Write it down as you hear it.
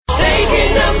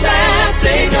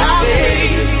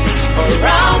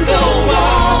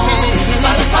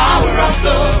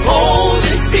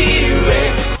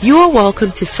You are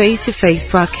welcome to Face to Face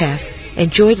broadcast.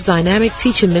 Enjoy the dynamic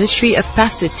teaching ministry of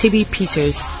Pastor T.B.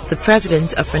 Peters, the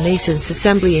president of Renaissance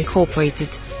Assembly Incorporated.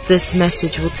 This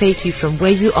message will take you from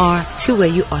where you are to where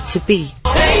you ought to be.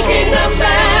 Taking the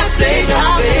message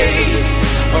of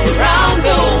faith around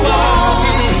the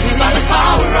world by the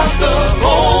power of the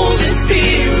Holy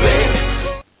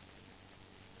Spirit.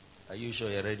 Are you sure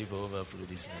you're ready for overflow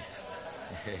this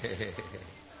night?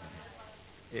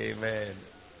 Amen.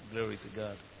 Glory to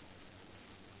God.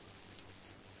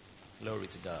 Glory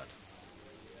to God.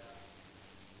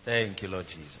 Thank you, Lord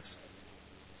Jesus.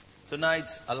 Tonight,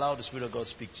 allow the Spirit of God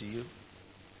speak to you.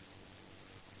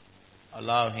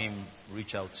 Allow Him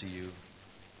reach out to you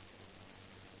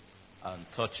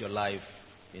and touch your life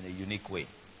in a unique way.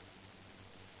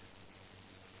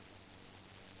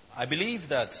 I believe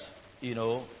that,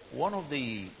 one of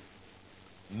the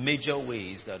major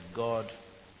ways that God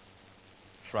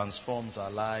transforms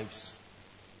our lives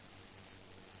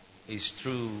is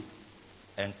through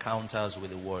encounters with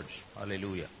the Word.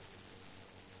 Hallelujah.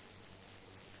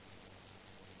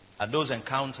 And those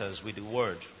encounters with the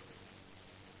Word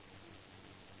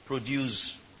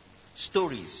produce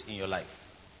stories in your life,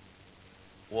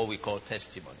 what we call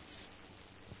testimonies.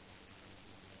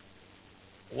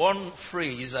 One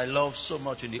phrase I love so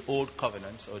much in the Old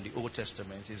Covenant or the Old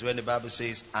Testament is when the Bible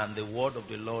says, "And the word of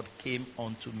the Lord came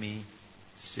unto me,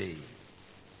 saying."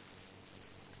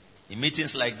 In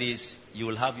meetings like this, you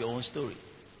will have your own story.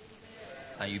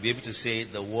 And you'll be able to say,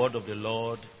 "The word of the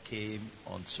Lord came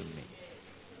unto me."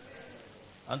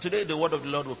 And today the word of the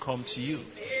Lord will come to you.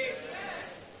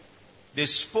 They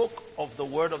spoke of the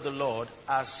word of the Lord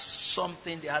as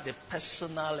something they had a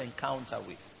personal encounter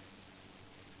with.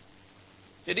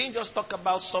 They didn't just talk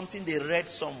about something they read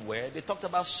somewhere. They talked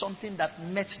about something that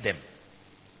met them.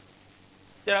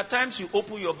 There are times you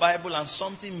open your Bible and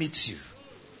something meets you.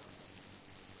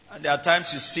 And there are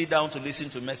times you sit down to listen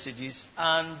to messages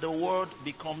and the word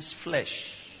becomes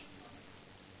flesh.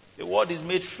 The word is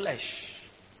made flesh.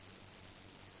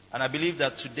 And I believe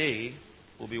that today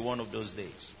will be one of those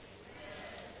days.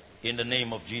 In the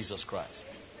name of Jesus Christ.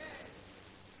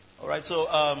 Alright, so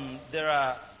there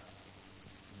are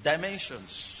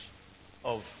dimensions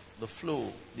of the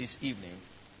flow this evening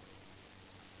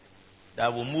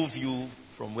that will move you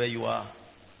from where you are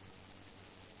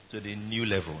to the new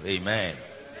level. Amen.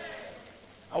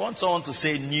 I want someone to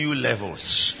say new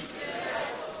levels.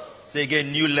 Say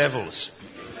again, new levels.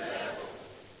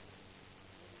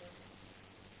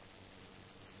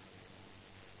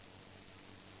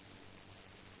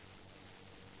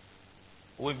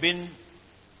 We've been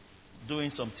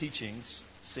doing some teachings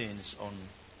since on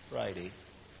Friday.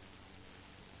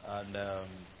 And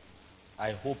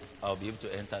I hope I'll be able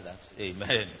to enter that.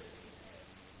 Amen.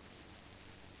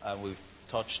 And we've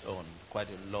touched on quite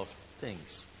a lot of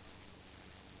things.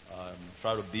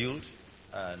 Try to build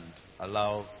and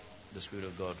allow the Spirit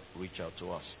of God reach out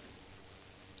to us.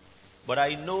 But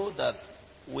I know that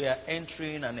we are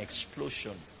entering an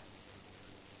explosion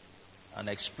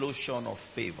of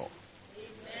favor.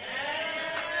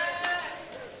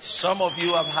 Some of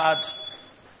you have had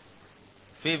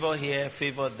favor here,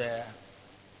 favor there,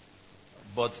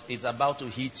 but it's about to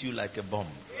hit you like a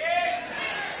bomb.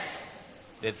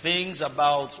 The things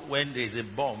about when there is a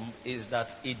bomb is that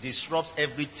it disrupts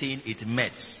everything it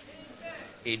met.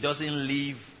 It doesn't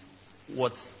leave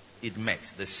what it met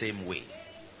the same way.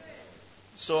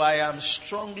 So I am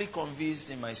strongly convinced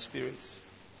in my spirit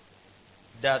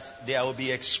that there will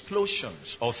be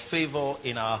explosions of favor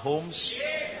in our homes,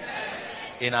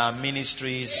 in our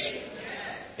ministries,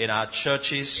 in our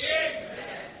churches,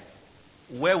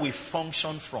 where we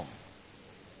function from.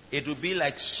 It will be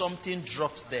like something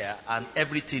dropped there and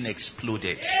everything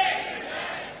exploded.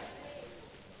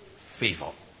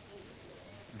 Favor.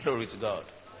 Glory to God.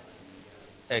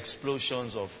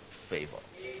 Explosions of favor.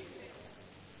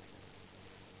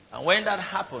 And when that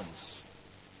happens,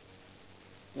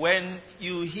 when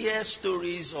you hear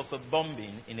stories of a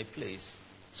bombing in a place,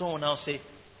 someone now say,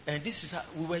 "And this is how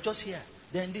we were just here.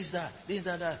 Then this, that. You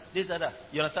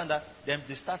understand that? Then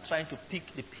they start trying to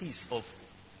pick the piece of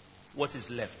what is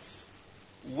left.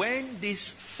 When this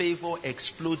favor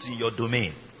explodes in your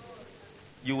domain,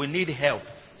 you will need help.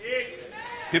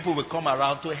 People will come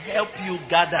around to help you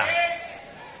gather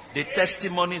the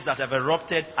testimonies that have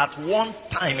erupted at one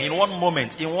time, in one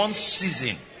moment, in one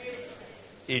season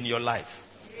in your life.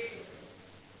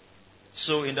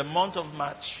 So in the month of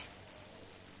March,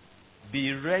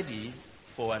 be ready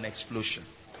for an explosion.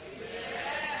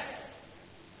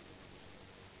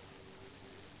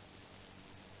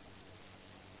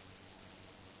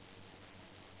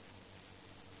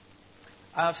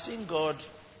 I have seen God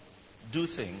do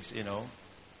things,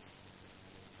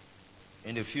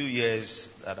 in the few years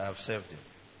that I've served him.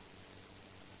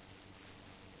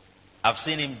 I've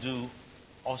seen him do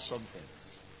awesome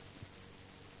things.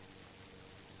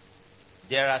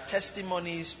 There are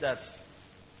testimonies that,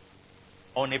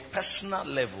 on a personal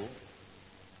level,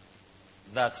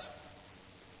 that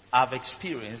I've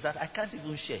experienced that I can't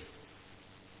even share.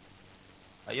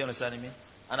 Are you understanding me?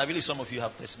 And I believe some of you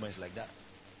have testimonies like that.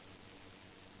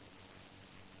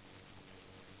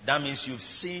 That means you've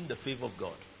seen the favor of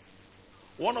God.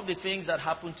 One of the things that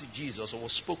happened to Jesus, or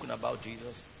was spoken about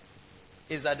Jesus,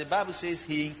 is that the Bible says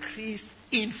he increased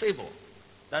in favor.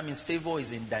 That means favor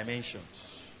is in dimensions.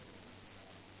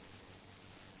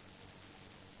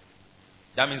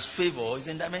 That means favor is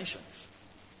in dimensions.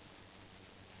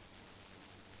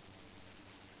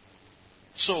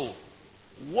 So,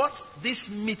 what this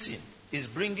meeting is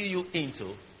bringing you into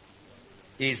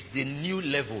is the new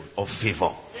level of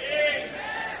favor.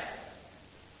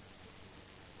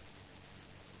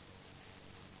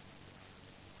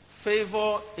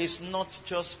 Favor is not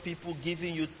just people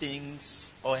giving you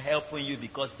things or helping you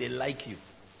because they like you.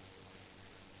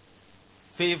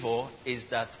 Favor is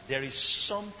that there is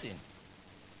something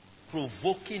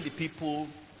provoking the people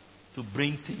to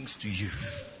bring things to you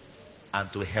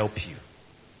and to help you.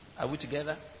 Are we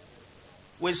together?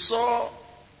 We saw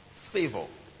favor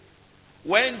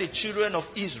when the children of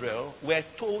Israel were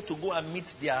told to go and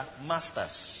meet their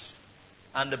masters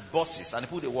and the bosses and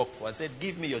who they work for and said,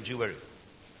 give me your jewelry.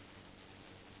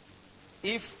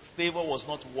 If favor was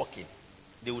not working,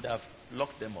 they would have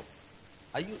locked them up.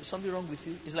 Are you something wrong with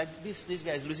you? It's like this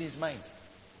guy is losing his mind.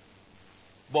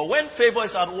 But when favor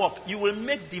is at work, you will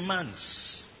make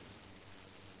demands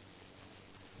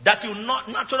that you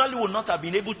naturally will not have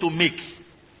been able to make,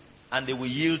 and they will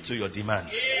yield to your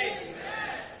demands. Amen.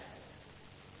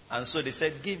 And so they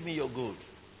said, give me your gold,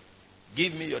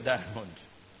 give me your diamond,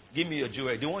 give me your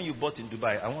jewelry, the one you bought in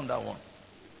Dubai, I want that one.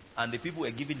 And the people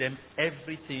were giving them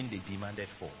everything they demanded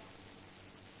for.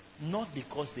 Not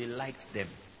because they liked them.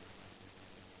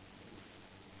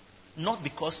 Not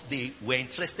because they were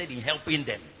interested in helping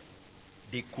them.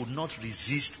 They could not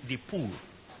resist the pull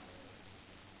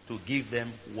to give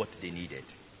them what they needed.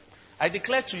 I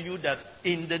declare to you that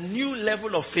in the new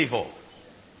level of favor,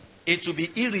 it will be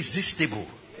irresistible.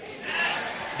 Amen.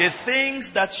 The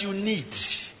things that you need,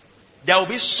 there will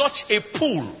be such a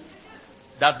pull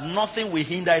that nothing will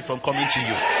hinder it from coming to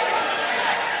you.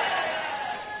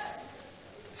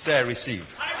 Say, I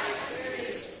receive.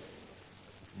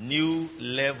 New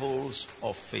levels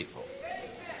of favor.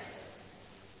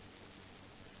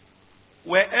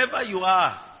 Wherever you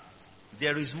are,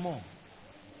 there is more.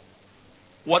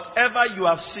 Whatever you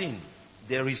have seen,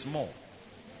 there is more.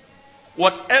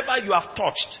 Whatever you have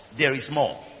touched, there is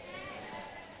more.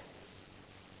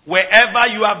 Wherever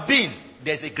you have been,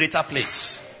 there's a greater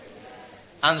place.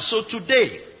 And so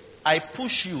today, I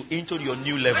push you into your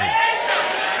new level.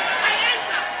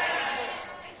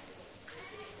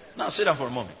 Now sit down for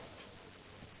a moment.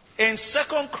 In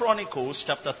 2 Chronicles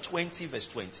chapter 20 verse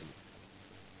 20,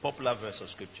 popular verse of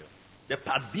scripture, the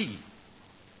part B,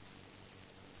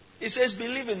 it says,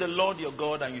 believe in the Lord your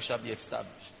God and you shall be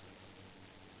established.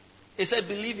 It said,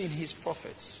 believe in his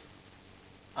prophets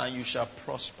and you shall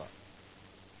prosper.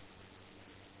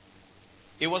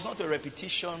 It was not a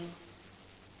repetition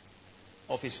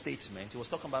of a statement. He was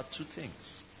talking about two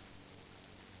things.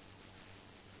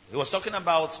 He was talking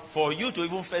about, for you to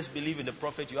even first believe in the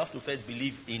prophet, you have to first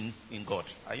believe in God.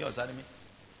 Are you understanding me?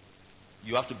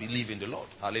 You have to believe in the Lord.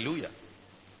 Hallelujah.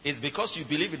 It's because you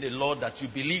believe in the Lord that you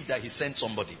believe that he sent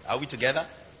somebody. Are we together?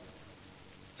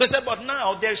 So he said, but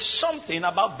now there's something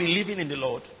about believing in the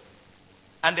Lord,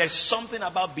 and there's something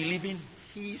about believing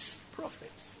his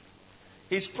prophets.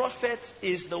 His prophet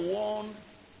is the one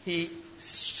he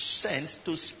sent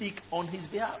to speak on his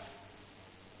behalf.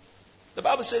 The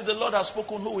Bible says the Lord has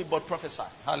spoken, who will but prophesy.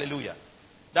 Hallelujah.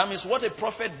 That means what a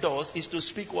prophet does is to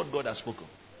speak what God has spoken.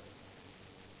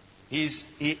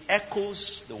 He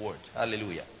echoes the word.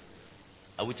 Hallelujah.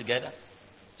 Are we together?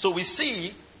 So we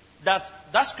see that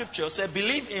scripture says,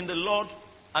 believe in the Lord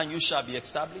and you shall be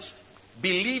established.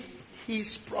 Believe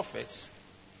his prophets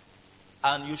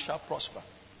and you shall prosper.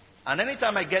 And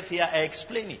anytime I get here, I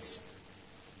explain it.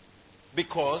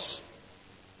 Because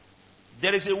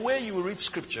there is a way you will read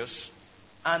scriptures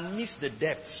and miss the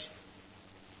depths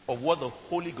of what the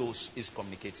Holy Ghost is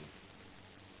communicating.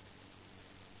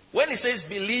 When he says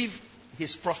believe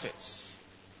his prophets,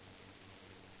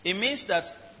 it means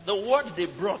that the word they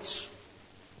brought,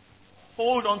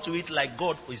 hold on to it like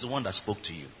God is the one that spoke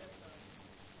to you.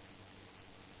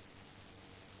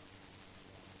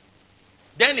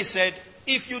 Then he said,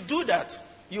 if you do that,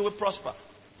 you will prosper.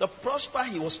 The prosper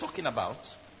he was talking about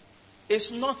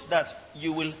is not that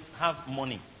you will have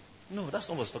money. No, that's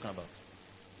not what he's talking about.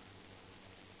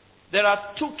 There are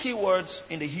two key words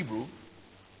in the Hebrew.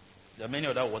 There are many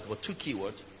other words, but two key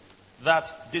words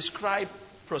that describe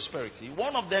prosperity.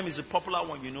 One of them is a popular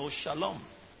one, you know, shalom.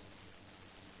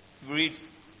 You read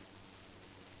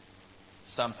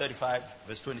Psalm 35,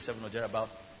 verse 27 or thereabout.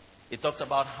 It talked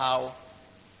about how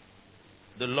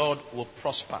the Lord will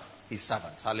prosper his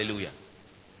servant. Hallelujah.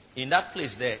 In that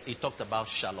place there, he talked about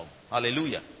shalom.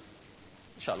 Hallelujah.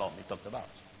 Shalom, he talked about.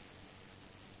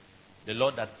 The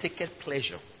Lord that taketh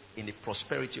pleasure in the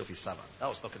prosperity of his servant. That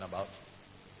was talking about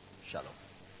shalom.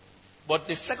 But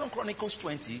the 2 Chronicles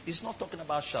 20 is not talking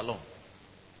about shalom.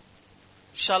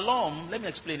 Shalom, let me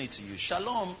explain it to you.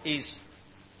 Shalom is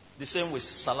the same with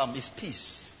salam, is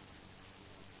peace.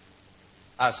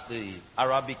 As the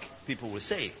Arabic people will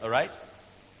say, alright?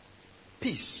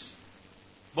 Peace.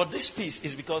 But this peace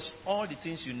is because all the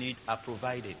things you need are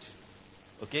provided.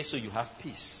 Okay, so you have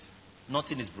peace.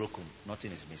 Nothing is broken,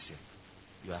 nothing is missing.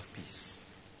 You have peace.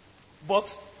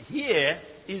 But here,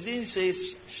 it didn't say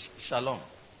shalom.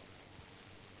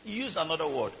 He used another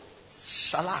word,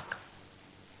 shalak.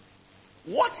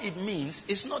 What it means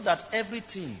is not that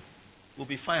everything will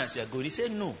be fine as you are going. He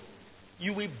said no.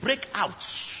 You will break out.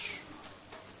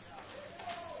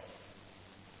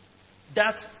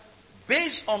 That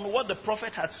based on what the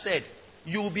prophet had said,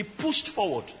 you will be pushed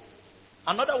forward.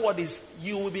 Another word is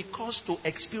you will be caused to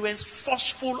experience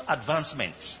forceful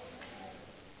advancement.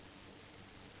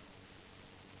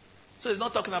 So it's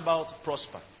not talking about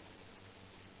prosper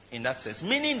in that sense.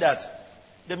 Meaning that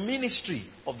the ministry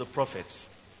of the prophets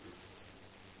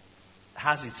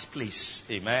has its place.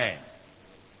 Amen.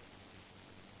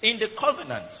 In the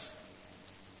covenant,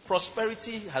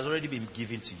 prosperity has already been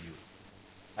given to you.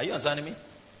 Are you understanding me?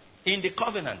 In the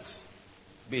covenant,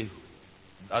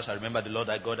 thou shalt remember the Lord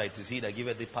thy God, that it is he that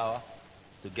giveth thee power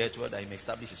to get word, that he may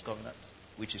establish his covenant,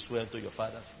 which is sworn to your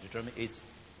fathers. Deuteronomy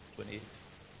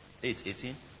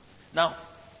 8:18. Now,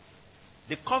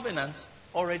 the covenant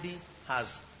already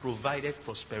has provided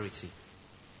prosperity.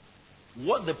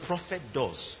 What the prophet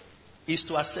does is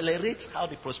to accelerate how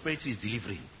the prosperity is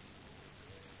delivering.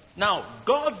 Now,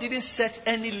 God didn't set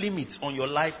any limit on your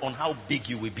life on how big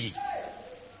you will be.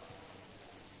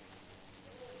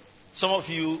 Some of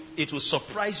you, it will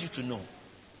surprise you to know.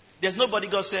 There's nobody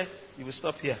God said, you will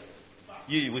stop here.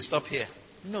 You will stop here.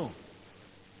 No.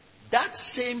 That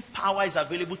same power is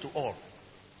available to all.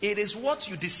 It is what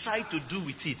you decide to do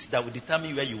with it that will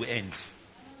determine where you will end.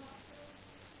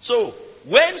 So,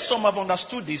 when some have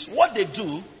understood this, what they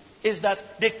do is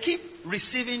that they keep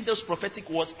receiving those prophetic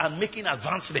words and making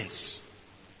advancements.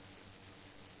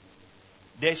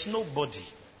 There is nobody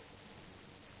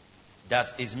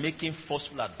that is making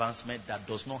forceful advancement that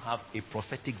does not have a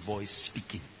prophetic voice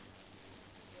speaking.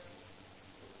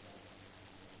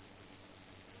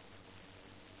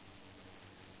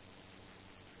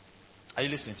 Are you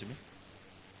listening to me?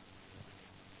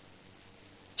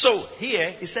 So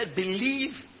here he said,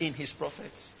 believe in his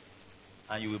prophets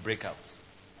and you will break out.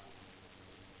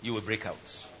 You will break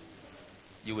out.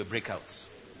 You will break out.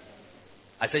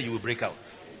 I said you will break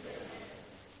out.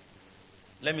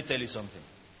 Let me tell you something.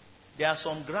 There are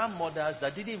some grandmothers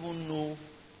that didn't even know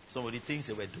some of the things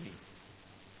they were doing.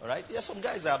 Alright? There are some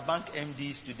guys that are bank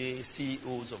MDs today,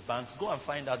 CEOs of banks. Go and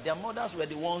find out. Their mothers were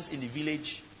the ones in the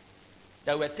village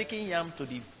that were taking yam to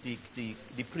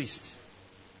the priest.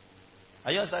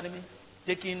 Are you understanding me?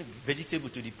 Taking vegetable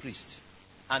to the priest.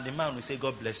 And the man will say,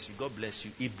 God bless you, God bless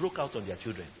you. It broke out on their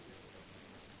children.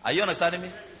 Are you understanding me?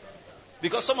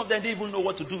 Because some of them didn't even know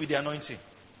what to do with the anointing.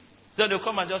 So they'll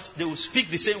come and they will speak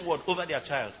the same word over their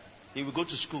child. He will go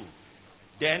to school.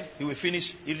 Then he will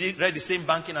finish, he read the same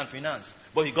banking and finance.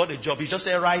 But he got a job. He just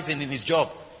said rising in his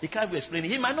job. He can't be explaining.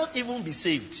 He might not even be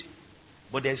saved.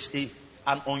 But there's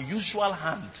an unusual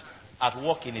hand at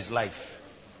work in his life.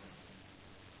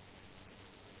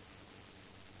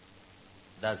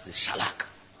 That's the shalak.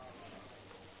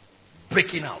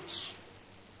 Breaking out.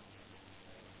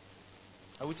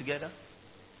 Are we together?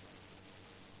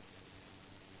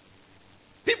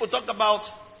 People talk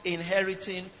about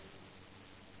inheriting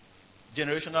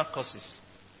generational curses.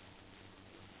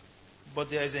 But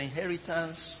there is an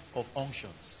inheritance of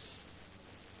unctions.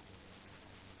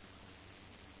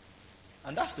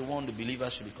 And that's the one the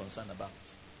believers should be concerned about.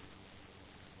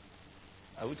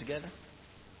 Are we together?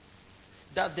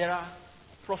 That there are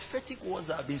prophetic words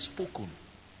that have been spoken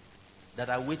that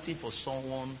are waiting for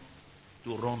someone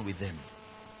to run with them.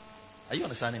 Are you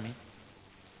understanding me?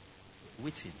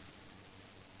 Waiting.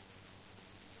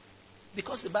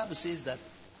 Because the Bible says that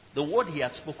the word he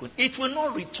had spoken, it will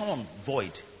not return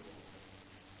void.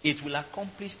 It will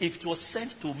accomplish. If it was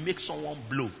sent to make someone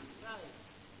blow,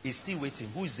 it's still waiting.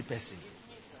 Who is the person?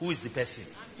 Who is the person?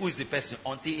 Who is the person?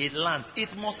 Until it lands.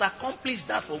 It must accomplish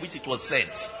that for which it was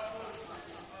sent.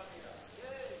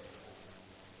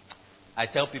 I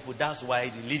tell people that's why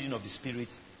the leading of the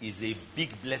Spirit is a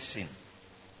big blessing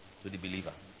to the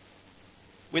believer.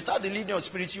 Without the leading of the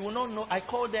Spirit, you will not know. I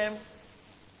call them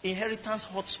inheritance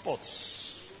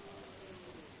hotspots.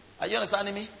 Are you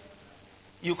understanding me?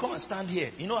 You come and stand here.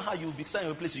 You know how you be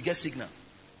standing in a place, you get signal.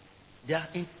 They are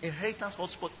inheritance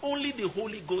hotspots. Only the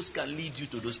Holy Ghost can lead you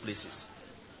to those places.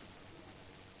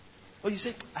 Or you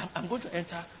say,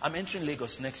 I'm entering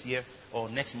Lagos next year or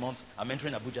next month. I'm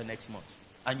entering Abuja next month.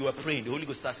 And you are praying. The Holy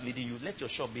Ghost starts leading you. Let your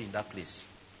shop be in that place.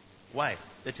 Why?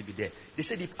 Let it be there. They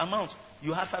say the amount,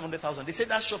 you have 500,000. They say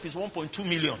that shop is 1.2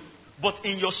 million. But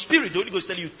in your spirit, the Holy Ghost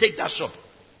telling you, take that shop.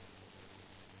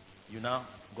 You now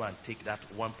go and take that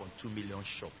 1.2 million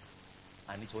shop.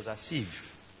 And it was as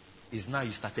if it's now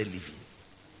you started living.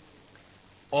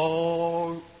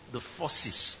 All the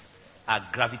forces are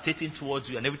gravitating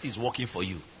towards you and everything is working for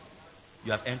you.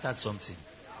 You have entered something.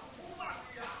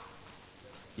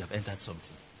 You have entered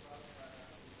something.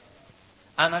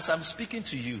 And as I'm speaking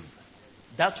to you,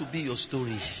 that will be your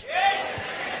story.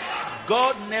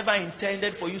 God never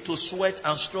intended for you to sweat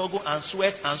and struggle and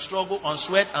sweat and struggle and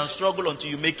sweat and struggle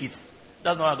until you make it.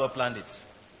 That's not how God planned it.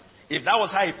 If that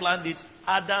was how he planned it,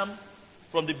 Adam,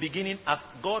 from the beginning, as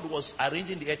God was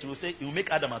arranging the earth, he will say, he will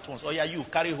make Adam at once. Oh yeah, you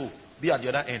carry hoe, be at the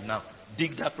other end now.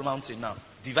 Dig that mountain now.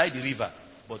 Divide the river.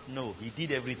 But no, he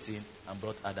did everything and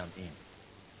brought Adam in.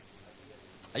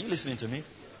 Are you listening to me?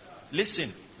 Listen,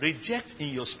 reject in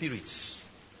your spirits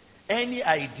any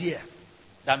idea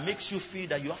that makes you feel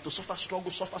that you have to suffer,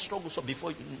 struggle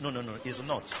before you. No, it's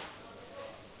not.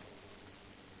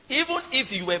 Even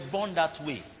if you were born that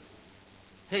way,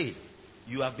 hey,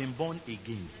 you have been born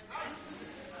again.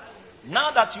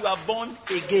 Now that you are born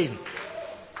again,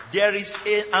 there is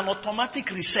an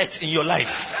automatic reset in your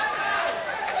life.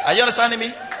 Are you understanding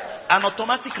me? An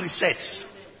automatic reset.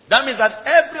 That means that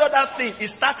every other thing, it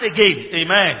starts again.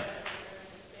 Amen.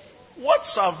 What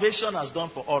salvation has done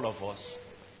for all of us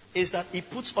is that it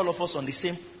puts all of us on the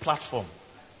same platform.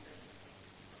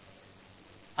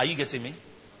 Are you getting me?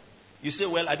 You say,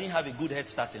 well, I didn't have a good head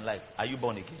start in life. Are you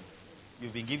born again?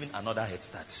 You've been given another head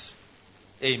start.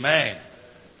 Amen.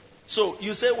 So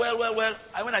you say, well,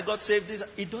 when I got saved,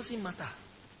 it doesn't matter.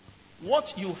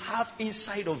 What you have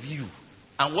inside of you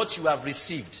and what you have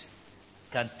received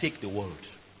can take the world.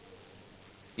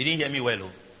 You didn't hear me well,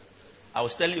 oh? I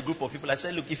was telling a group of people, I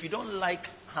said, look, if you don't like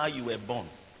how you were born,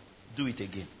 do it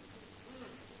again.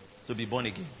 So be born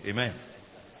again. Amen.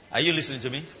 Are you listening to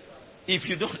me? If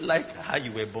you don't like how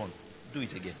you were born, do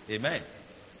it again. Amen.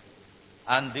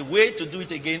 And the way to do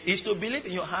it again is to believe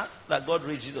in your heart that God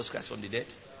raised Jesus Christ from the dead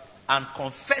and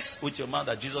confess with your mouth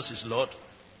that Jesus is Lord.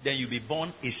 Then you'll be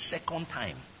born a second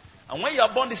time. And when you are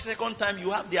born the second time,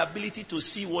 you have the ability to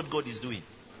see what God is doing.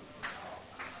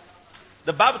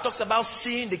 The Bible talks about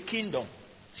seeing the kingdom.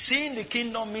 Seeing the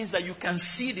kingdom means that you can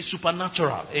see the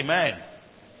supernatural. Amen.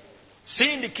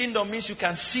 Seeing the kingdom means you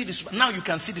can see now you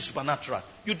can see the supernatural.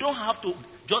 You don't have to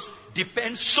just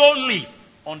depend solely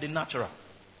on the natural.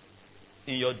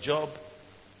 In your job,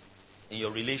 in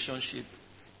your relationship,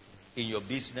 in your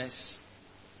business,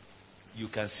 you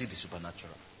can see the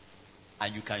supernatural.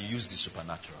 And you can use the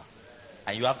supernatural.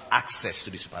 And you have access to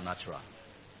the supernatural.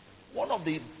 One of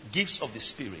the gifts of the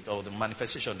Spirit, or the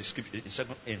manifestation of the Scripture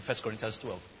in 1 Corinthians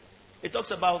 12, it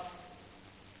talks about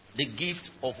the gift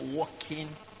of working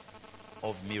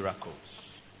of miracles.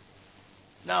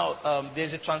 Now,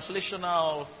 there's a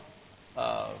translational,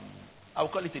 I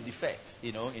would call it a defect,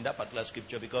 in that particular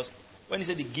scripture, because when you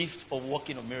say the gift of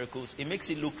working of miracles, it makes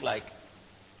it look like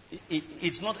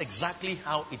it's not exactly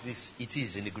how it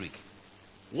is in the Greek.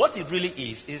 What it really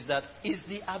is that it's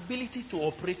the ability to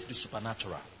operate the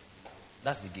supernatural.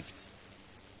 That's the gift.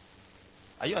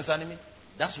 Are you understanding me?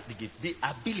 That's the gift. The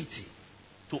ability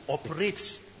to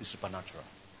operate the supernatural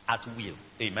at will.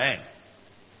 Amen.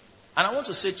 And I want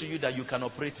to say to you that you can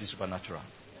operate the supernatural.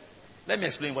 Let me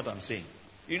explain what I'm saying.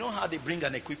 You know how they bring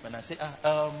an equipment and say,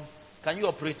 can you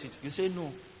operate it? You say,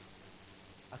 no,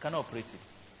 I cannot operate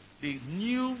it. The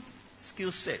new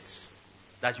skill sets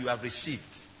that you have received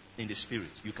in the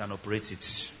Spirit, you can operate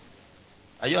it.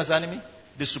 Are you understanding me?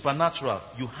 The supernatural,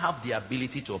 you have the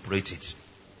ability to operate it.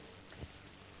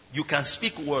 You can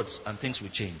speak words and things will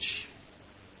change.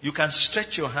 You can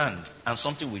stretch your hand and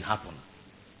something will happen.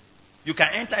 You can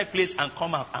enter a place and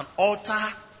come out and alter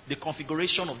the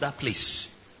configuration of that place.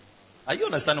 Are you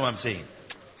understanding what I'm saying?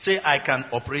 Say, I can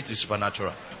operate the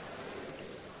supernatural.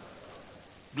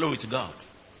 Glory to God.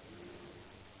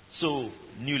 So,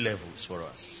 new levels for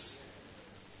us.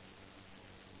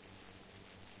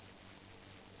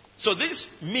 So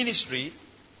this ministry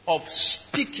of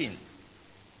speaking,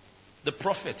 the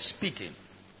prophet speaking,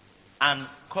 and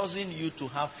causing you to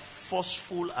have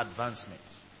forceful advancement.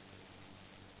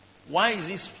 Why is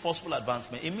this forceful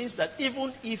advancement? It means that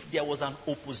even if there was an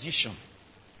opposition,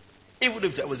 even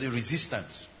if there was a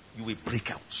resistance, you will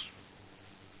break out.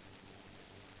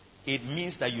 It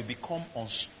means that you become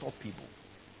unstoppable.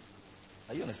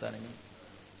 Are you understanding me?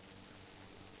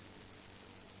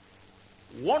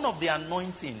 One of the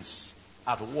anointings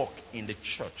at work in the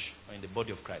church or in the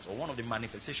body of Christ, or one of the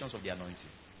manifestations of the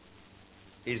anointing,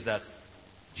 is that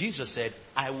Jesus said,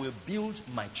 I will build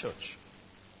my church,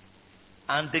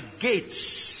 and the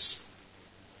gates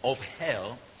of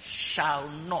hell shall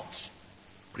not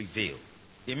prevail.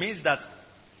 It means that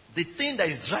the thing that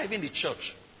is driving the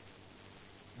church,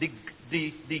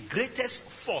 the greatest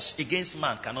force against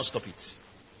man cannot stop it.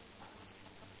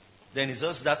 Then it's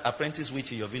just that apprentice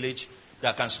witch in your village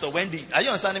that can stop. Are you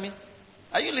understanding me?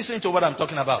 Are you listening to what I'm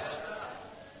talking about?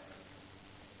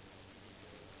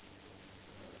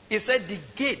 He said the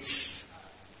gates.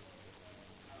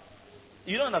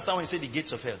 You don't understand when he said the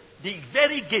gates of hell. The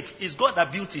very gate is God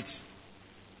that built it.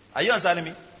 Are you understanding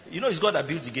me? You know it's God that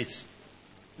built the gates.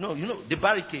 No, you know the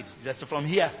barricade. That's from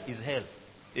here is hell.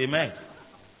 Amen.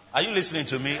 Are you listening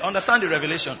to me? Understand the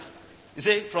revelation. He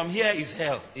said from here is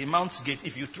hell. A mount's gate.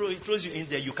 If you it throws you in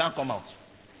there, you can't come out.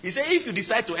 He said if you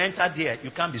decide to enter there,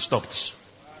 you can't be stopped.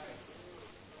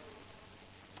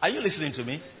 Are you listening to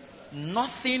me?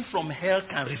 Nothing from hell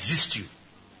can resist you.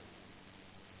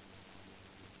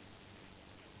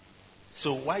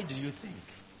 So why do you think?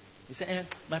 He said,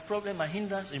 my problem, my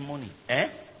hindrance is money.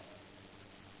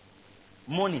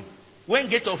 Money. When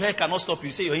gates of hell cannot stop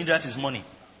you, say your hindrance is money.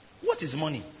 What is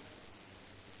money?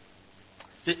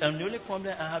 Say, the only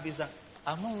problem I have is that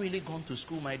I've not really gone to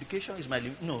school. My education is my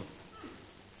no.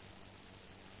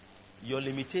 Your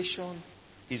limitation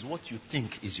is what you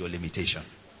think is your limitation.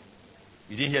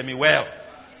 You didn't hear me well.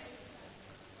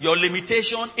 Your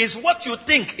limitation is what you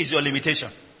think is your limitation.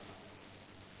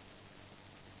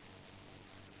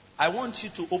 I want you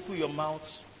to open your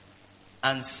mouth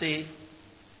and say,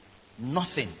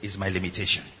 nothing is my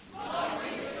limitation.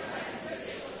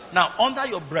 Now, under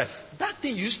your breath, that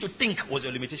thing you used to think was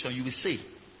your limitation, you will say,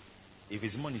 if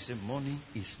it's money, you say, money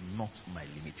is not my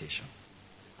limitation.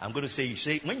 I'm going to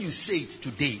say, when you say it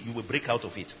today, you will break out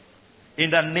of it. In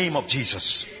the name of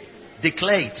Jesus.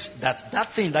 Declare it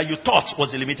that thing that you thought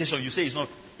was a limitation, you say it's not.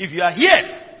 If you are here,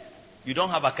 you don't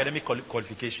have academic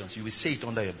qualifications, you will say it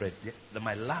under your breath.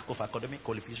 My lack of academic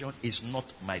qualification is not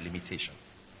my limitation.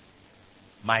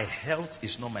 My health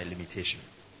is not my limitation.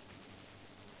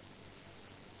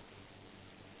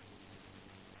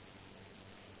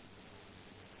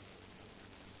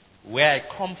 Where I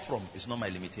come from is not my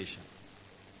limitation.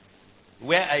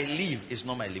 Where I live is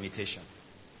not my limitation.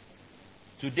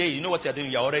 Today, you know what you're doing?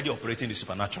 You're already operating the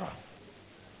supernatural.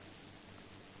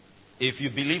 If you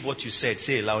believe what you said,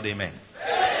 say a loud amen.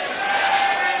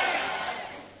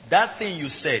 That thing you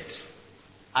said,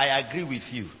 I agree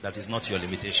with you, that is not your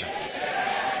limitation.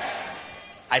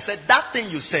 I said, that thing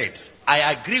you said,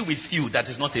 I agree with you, that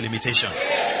is not a limitation.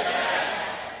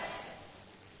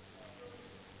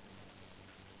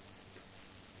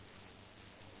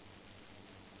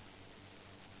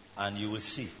 And you will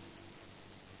see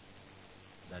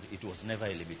that it was never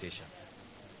a limitation.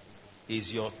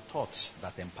 It's your thoughts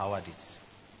that empowered it.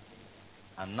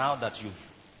 And now that you've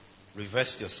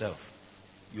reversed yourself,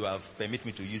 you have, permit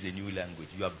me to use a new language,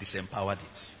 you have disempowered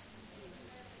it.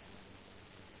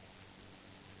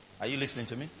 Are you listening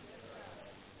to me?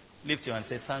 Lift your hand and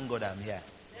say, thank God I'm here.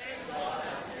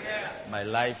 My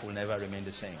life will never remain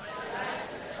the same.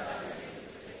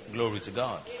 Glory to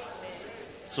God.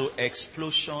 So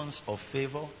explosions of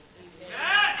favor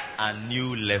and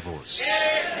new levels.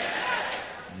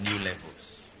 New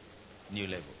levels. New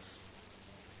levels.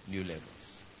 New levels.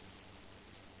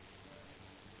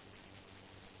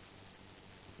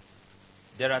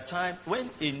 There are times when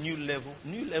a new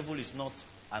level is not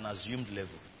an assumed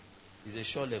level. It's a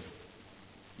sure level.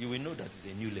 You will know that it's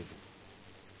a new level.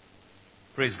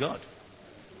 Praise God.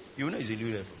 You will know it's a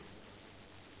new level.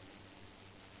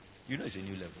 You know it's a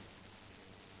new level.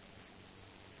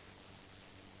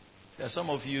 There are some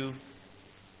of you,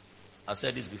 I've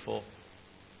said this before,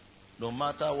 no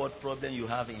matter what problem you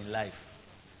have in life,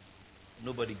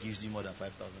 nobody gives you more than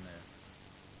 5,000 naira.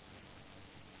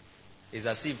 It's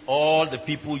as if all the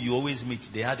people you always meet,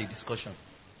 they had a discussion.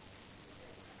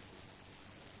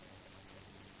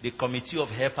 the committee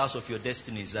of helpers of your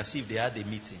destinies as if they had a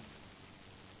meeting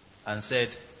and said,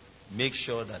 make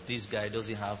sure that this guy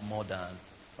doesn't have more than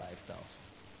 5,000.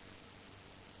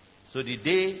 So the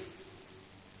day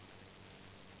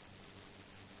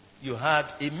you had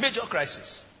a major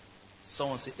crisis,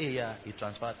 someone said, hey, yeah, he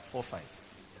transferred 4-5.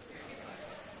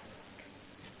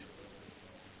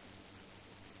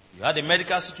 You had a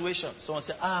medical situation, someone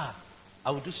said, I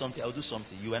will do something.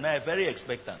 You and I are very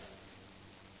expectant.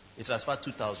 He transferred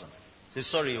 2,000. Say,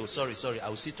 sorry, I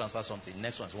will still transfer something.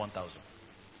 Next one is 1,000.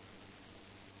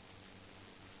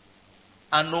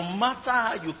 And no matter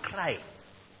how you cry,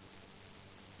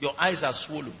 your eyes are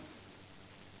swollen.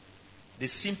 The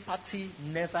sympathy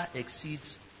never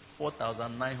exceeds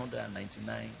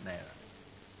 4,999 naira.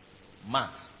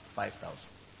 Max 5,000.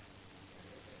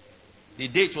 The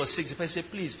date was 6. The person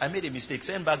said, please, I made a mistake.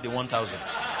 Send back the 1,000.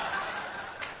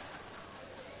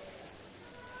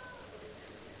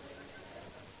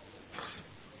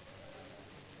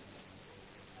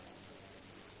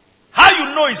 How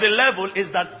you know is a level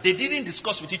is that they didn't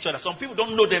discuss with each other. Some people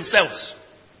don't know themselves.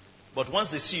 But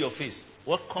once they see your face,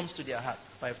 what comes to their heart?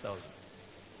 5,000.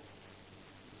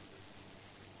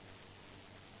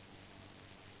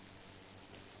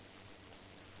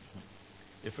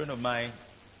 A friend of mine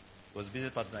was a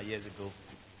business partner years ago.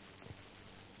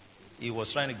 He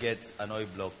was trying to get an oil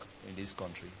block in this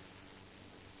country.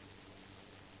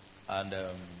 And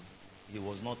he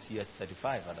was not yet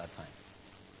 35 at that time.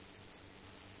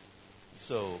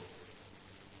 So,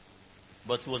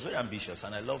 but he was very ambitious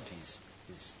and I loved his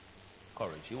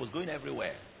courage. He was going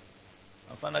everywhere.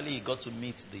 And finally he got to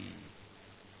meet the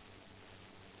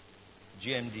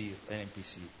GMD of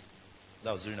NNPC.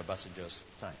 That was during Obasanjo's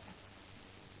time.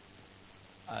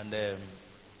 And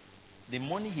the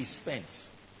money he spent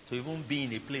to even be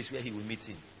in a place where he would meet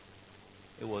him,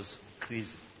 it was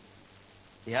crazy.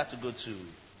 He had to go to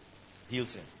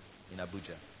Hilton in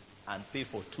Abuja and pay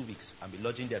for 2 weeks and be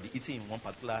lodging there, be eating in one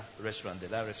particular restaurant,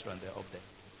 that restaurant there up there.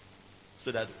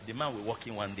 So that the man will walk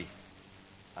in one day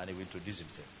and he will introduce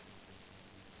himself.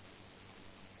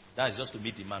 That is just to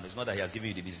meet the man. It's not that he has given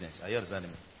you the business. Are you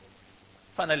understanding me?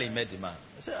 Finally he met the man.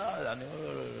 I said,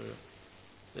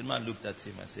 the man looked at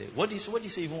him and said, what do you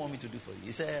say you even want me to do for you?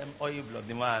 He said, oil block.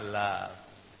 The man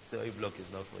laughed. He said, oil block is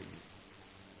not for you.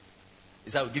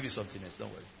 He said, I will give you something else,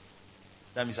 don't worry.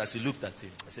 That means as he looked at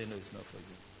him, I said, no, it's not for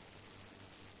you.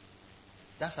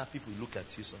 That's how people look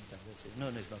at you sometimes. They say, no,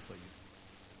 it's not for you.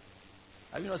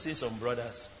 Have you not seen some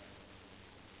brothers?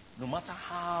 No matter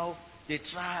how they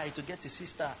try to get a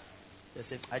sister, they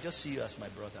say, I just see you as my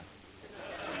brother.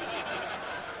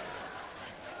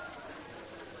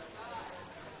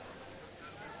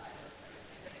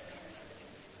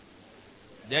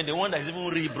 Then the one that is even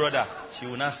real brother, she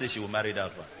will not say she will marry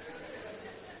that one.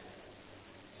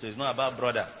 So it's not about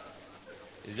brother.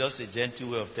 It's just a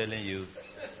gentle way of telling you.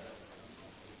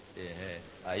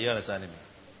 Are you understanding me?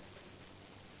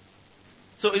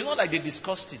 So it's not like they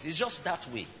discussed it. It's just that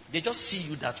way. They just see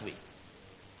you that way.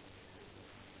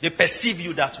 They perceive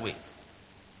you that way.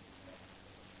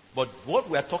 But what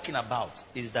we are talking about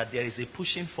is that there is a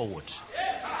pushing forward.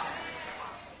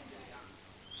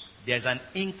 There's an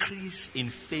increase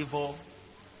in favor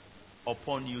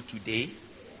upon you today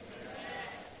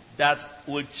that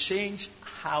will change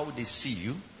how they see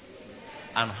you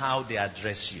and how they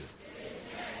address you.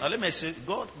 Now let me say,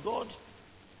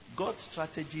 God's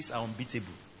strategies are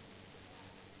unbeatable.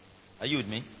 Are you with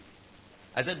me?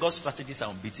 I said God's strategies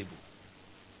are unbeatable.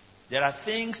 There are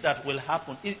things that will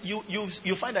happen. You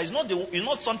find that it's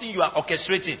not something you are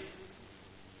orchestrating.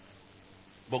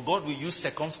 But God will use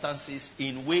circumstances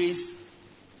in ways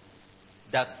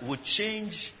that will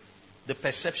change the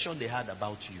perception they had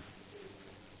about you.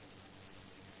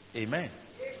 Amen.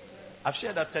 I've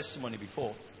shared that testimony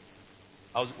before.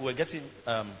 We were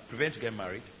preparing to get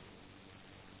married.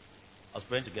 I was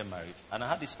preparing to get married. And I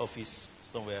had this office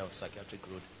somewhere on Psychiatric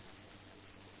Road.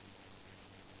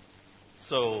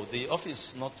 So the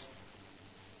office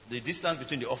the distance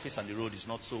between the office and the road is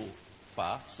not so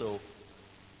far. So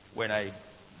when I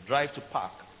drive to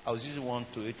park, I was using one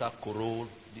Toyota Corolla.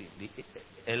 The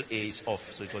LA is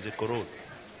off, so it was a Corolla.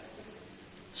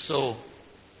 So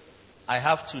I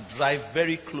have to drive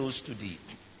very close to the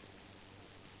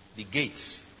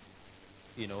gates,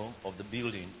 of the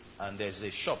building, and there's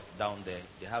a shop down there.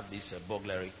 They have this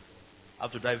burglary. I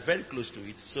have to drive very close to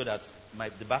it so that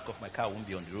the back of my car won't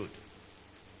be on the road.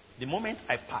 The moment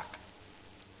I park,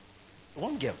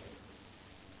 one girl,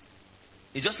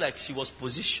 it's just like she was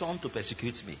positioned to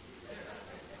persecute me.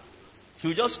 She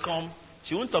will just come.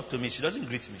 She won't talk to me. She doesn't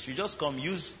greet me. She'll just come,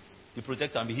 use the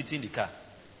protector and be hitting the car.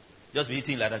 Just be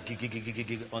eating like that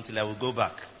until I will go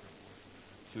back.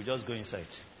 She will just go inside.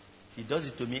 She does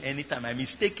it to me anytime I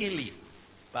mistakenly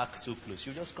back too close. She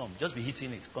will just come. Just be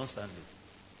hitting it constantly.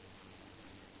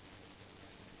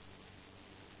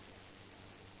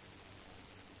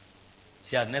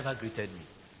 She had never greeted me.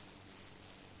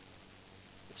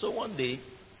 So one day,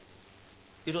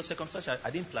 it was circumstantial. I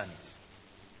didn't plan it.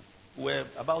 We were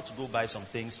about to go buy some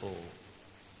things for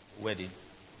wedding.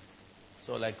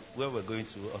 So like where we're going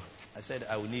to, I said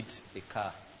I will need a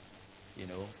car, to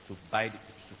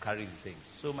to carry the things.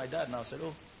 So my dad now said,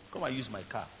 come and use my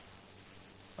car.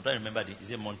 I don't remember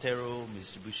is it Montero,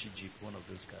 Mitsubishi Jeep, one of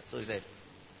those cars. So he said,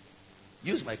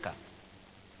 use my car.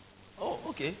 Oh,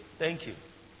 okay, thank you.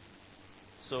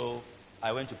 So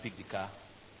I went to pick the car.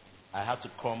 I had to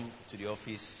come to the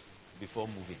office before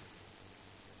moving.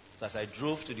 So as I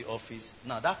drove to the office,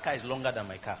 now that car is longer than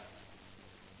my car.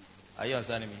 Are you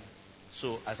understanding me?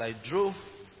 So as I drove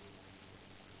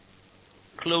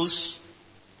close,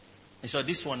 and so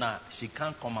this one now, she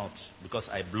can't come out because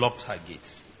I blocked her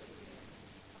gate.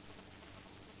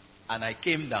 And I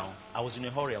came down. I was in a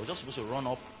hurry. I was just supposed to run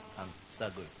up and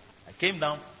start going. I came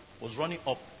down, was running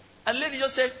up. And the lady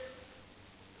just said,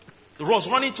 was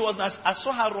running towards me. I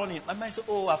saw her running. My mind said,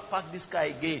 I've parked this car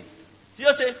again. She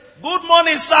just said, good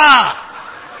morning, sir.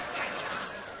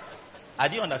 I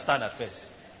didn't understand at first.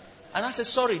 And I said,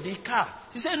 sorry, the car.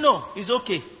 She said, no, it's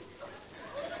okay.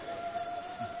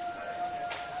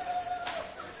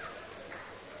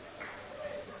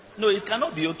 No, it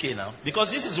cannot be okay now.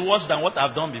 Because this is worse than what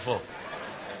I've done before.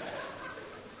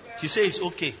 She said, it's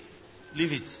okay.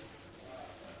 Leave it.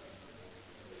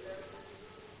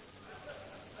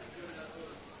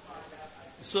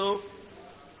 So,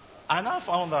 I now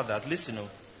found out that, listen,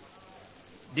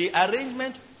 the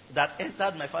arrangement that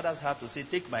entered my father's heart to say,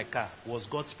 take my car, was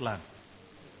God's plan.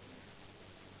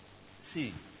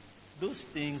 See, those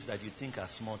things that you think are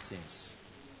small things,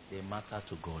 they matter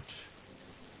to God.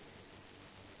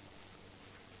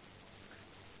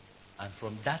 And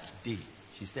from that day,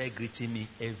 she started greeting me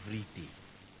every day.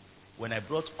 When I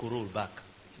brought Corol back,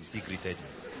 she still greeted me.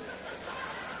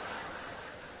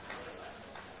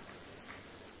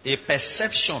 A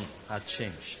perception had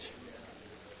changed.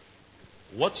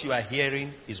 What you are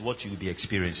hearing is what you will be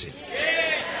experiencing.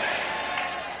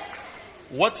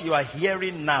 What you are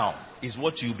hearing now is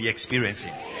what you will be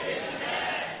experiencing.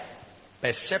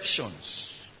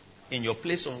 Perceptions in your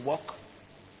place of work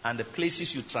and the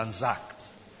places you transact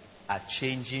are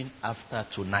changing after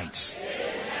tonight.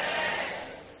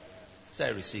 Say, I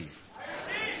receive.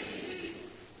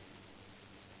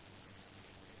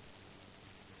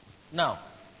 Now,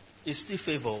 it's still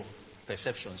favor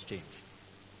perceptions change.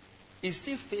 It's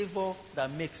still favor that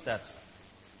makes that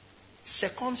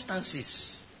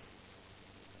circumstances.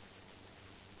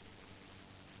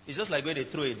 It's just like when they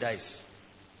throw a dice.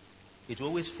 It will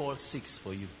always fall 6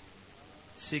 for you.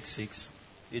 6, 6.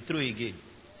 They throw again.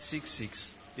 6,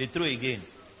 6. They throw again.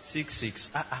 6, 6.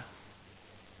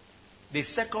 The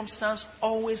circumstance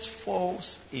always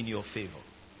falls in your favor.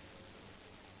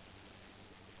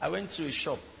 I went to a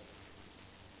shop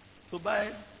to buy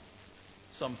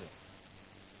something.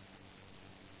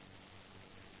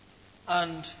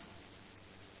 And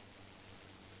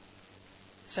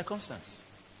circumstance.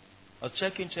 I was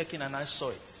checking, and I saw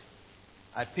it.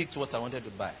 I picked what I wanted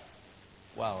to buy.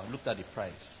 Wow, I looked at the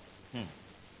price.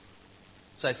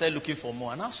 So I started looking for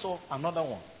more, and I saw another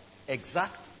one.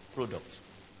 Exact product.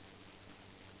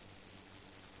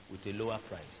 With a lower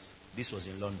price. This was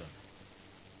in London.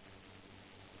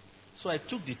 So I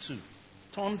took the two.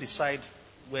 Turned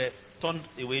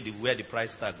away where the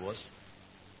price tag was,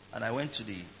 and I went to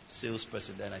the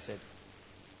salesperson there and I said,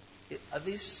 are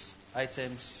these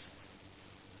items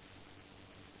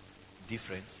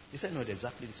different? He said, no, they're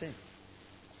exactly the same.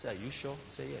 I said, are you sure?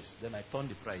 He said, yes. Then I turned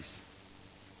the price.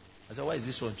 I said, why is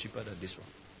this one cheaper than this one?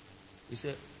 He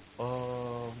said,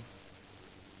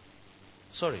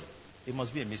 sorry, it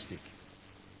must be a mistake.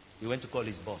 He went to call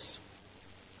his boss.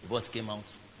 The boss came out,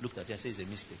 looked at it and said, it's a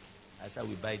mistake. I said,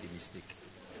 we buy the mistake.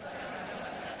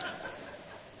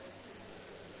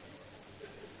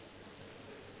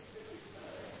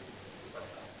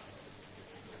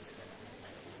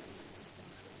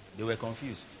 They were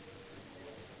confused.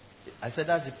 I said,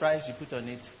 that's the price you put on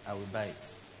it, I will buy it.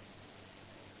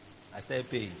 I started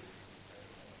paying.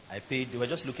 I paid. They were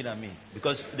just looking at me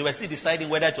because they were still deciding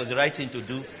whether it was the right thing to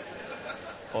do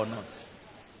or not.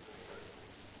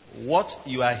 What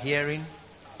you are hearing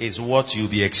is what you'll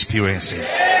be experiencing.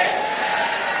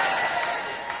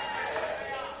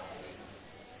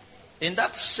 In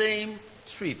that same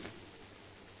trip,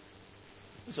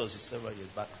 this was several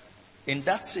years back, in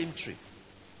that same trip,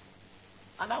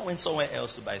 And I went somewhere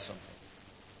else to buy something.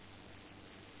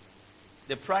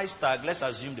 The price tag, let's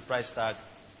assume the price tag,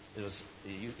 it was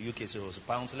UK, so it was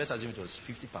pounds. Let's assume it was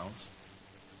 50 pounds.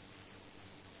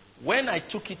 When I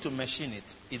took it to machine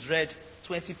it, it read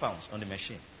 20 pounds on the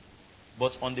machine.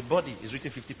 But on the body, it's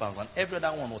written 50 pounds. And every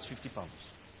other one was 50 pounds.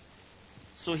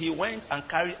 So he went and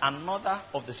carried another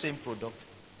of the same product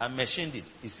and machined it.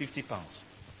 It's 50 pounds.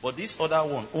 But this other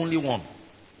one, only one,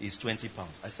 is 20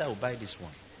 pounds. I said, I will buy this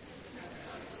one.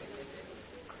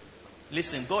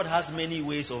 Listen, God has many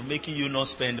ways of making you not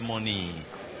spend money.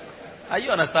 Are you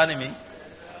understanding me?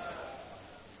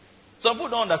 Some people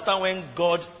don't understand when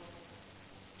God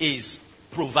is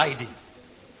providing.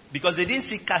 Because they didn't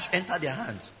see cash enter their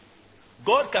hands.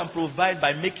 God can provide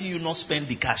by making you not spend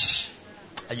the cash.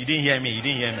 And you didn't hear me, you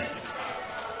didn't hear me.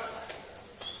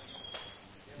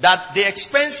 That the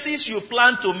expenses you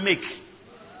plan to make,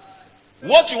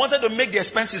 what you wanted to make the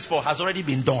expenses for has already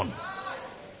been done.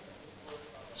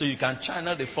 So you can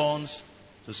channel the funds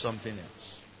to something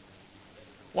else.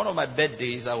 One of my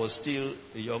birthdays, I was still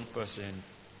a young person,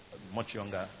 much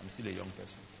younger. I'm still a young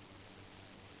person.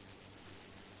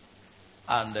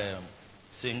 And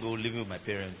single, living with my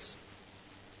parents.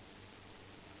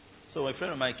 So a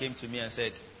friend of mine came to me and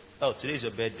said, oh, today's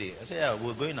your birthday. I said, yeah,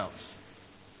 we're going out.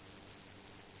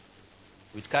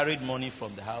 We carried money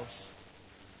from the house.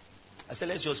 I said,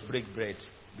 let's just break bread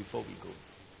before we go.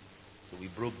 So we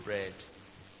broke bread.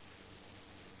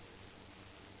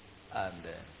 And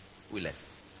we left.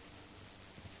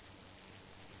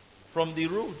 From the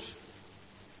road,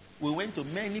 we went to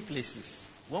many places.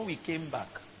 When we came back,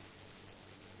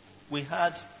 we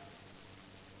had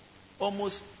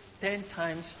almost 10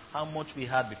 times how much we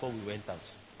had before we went out.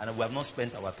 And we have not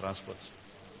spent our transport.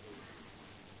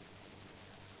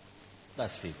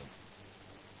 That's favor.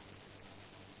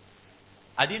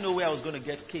 I didn't know where I was going to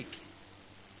get cake.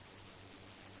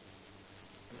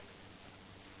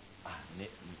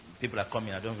 People are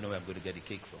coming. I don't even know where I'm going to get the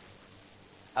cake from.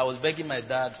 I was begging my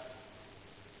dad.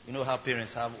 You know how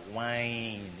parents have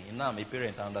wine. Now I'm a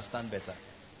parent. I understand better.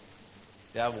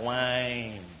 They have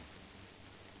wine.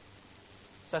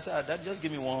 So I said, Dad, just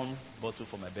give me one bottle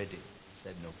for my birthday. He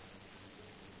said no.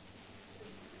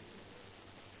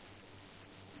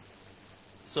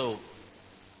 So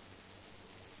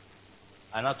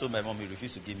I now told my mom he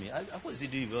refused to give me. What is he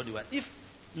doing with all the wine? If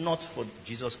not for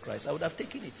Jesus Christ, I would have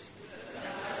taken it.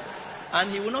 And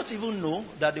he would not even know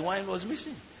that the wine was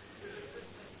missing.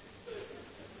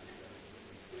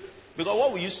 Because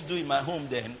what we used to do in my home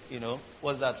then,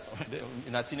 was that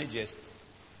in our teenage years,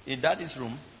 in daddy's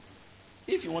room,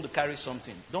 if you want to carry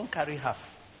something, don't carry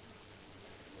half.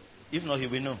 If not, he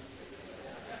will know.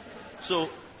 So,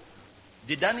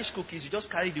 the Danish cookies, you just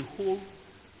carry the whole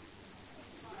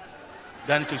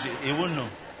Danish cookies. He won't know.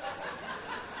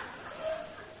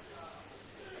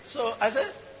 So, I said,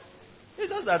 it's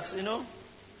just that,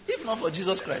 if not for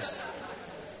Jesus Christ.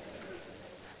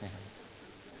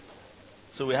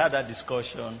 So we had that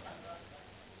discussion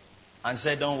and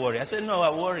said, don't worry. I said, no, I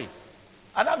worry.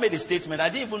 And I made a statement. I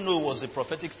didn't even know it was a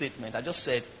prophetic statement. I just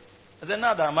said,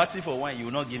 now that I'm asking for wine, you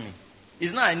will not give me.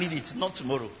 It's now I need it, not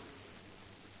tomorrow.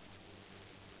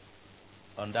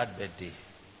 On that birthday,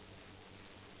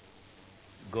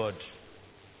 God,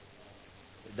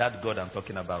 that God I'm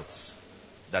talking about,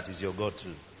 that is your God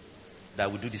too, that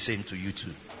will do the same to you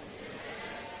too.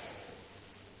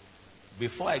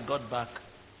 Before I got back,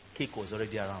 cake was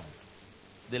already around.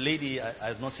 The lady, I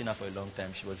have not seen her for a long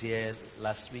time. She was here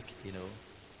last week,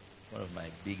 one of my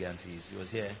big aunties. She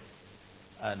was here.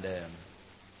 And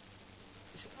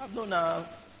I've known her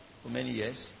for many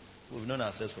years. We've known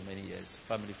ourselves for many years.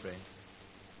 Family friend.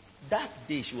 That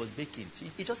day she was baking.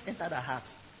 It just entered her heart.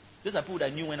 Those are people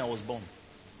that knew when I was born.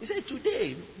 He said,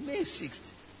 today, May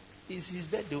 6th, is his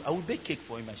birthday. I will bake cake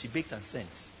for him. And she baked and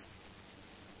sent.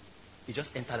 It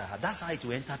just entered her heart. That's how it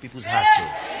will enter people's hearts. So.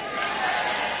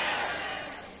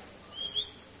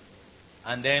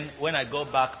 And then when I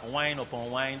got back, wine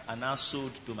upon wine, I now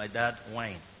sold to my dad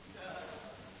wine.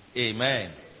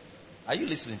 Amen. Are you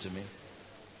listening to me?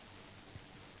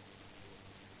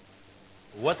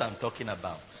 What I'm talking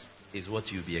about is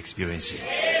what you'll be experiencing.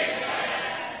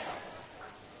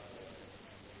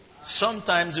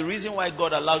 Sometimes the reason why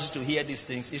God allows you to hear these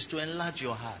things is to enlarge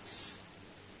your hearts.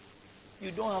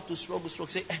 You don't have to struggle.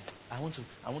 Say, I want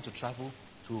to travel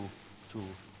to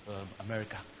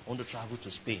America. I want to travel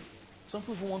to Spain. Some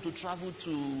people want to travel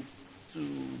to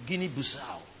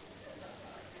Guinea-Bissau.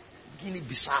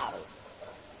 Guinea-Bissau.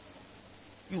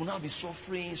 You will now be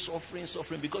suffering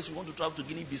because you want to travel to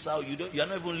Guinea-Bissau. You are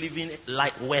not even living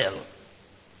like well.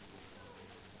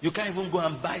 You can't even go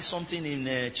and buy something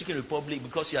in Chicken Republic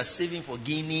because you are saving for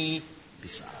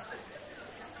Guinea-Bissau.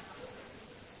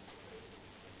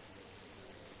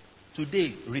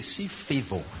 Today, receive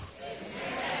favor.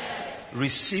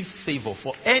 Receive favor.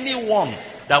 For anyone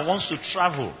that wants to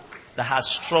travel, that has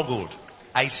struggled,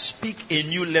 I speak a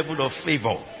new level of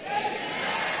favor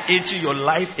into your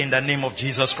life in the name of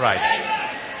Jesus Christ.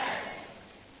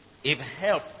 If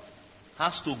help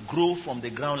has to grow from the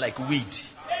ground like weed,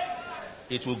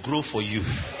 it will grow for you.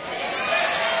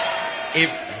 If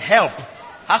help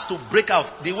has to break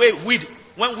out the way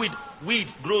when weed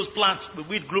grows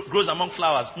grows among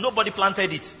flowers, nobody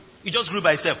planted it. It just grew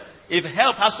by itself. If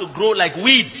help has to grow like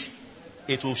weed,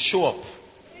 it will show up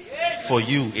for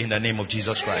you in the name of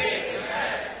Jesus Christ.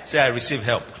 Say, I receive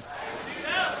help.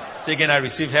 Say again, I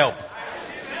receive help.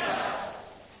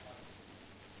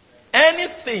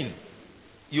 Anything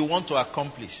you want to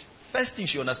accomplish, first thing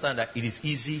you understand that it is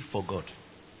easy for God.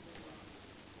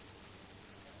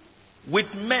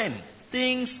 With men,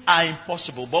 things are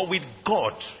impossible, but with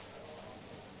God,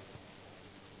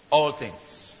 all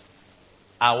things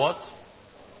are what?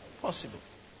 Possible.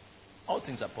 All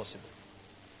things are possible.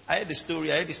 I heard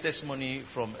this testimony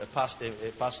from a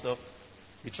pastor.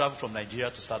 He traveled from Nigeria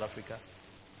to South Africa.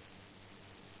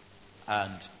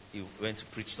 And he went to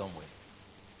preach somewhere.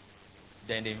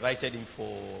 Then they invited him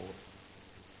for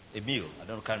a meal.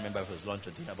 Can't remember if it was lunch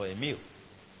or dinner, but a meal.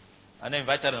 And they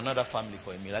invited another family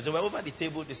for a meal. As they were over the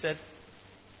table, they said,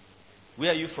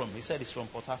 where are you from? He said, he's from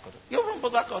Port Harcourt. You're from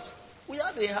Port Harcourt? We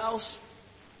have a house,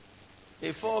 a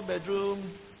 4-bedroom,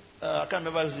 I can't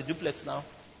remember if it's a duplex now.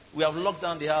 We have locked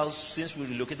down the house since we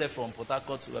relocated from Port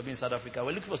Harcourt to in South Africa.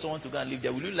 We're looking for someone to go and live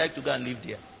there. Would you like to go and live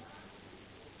there?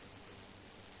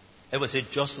 Everybody said,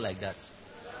 just like that.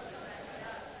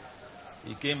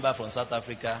 He came back from South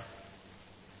Africa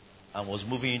and was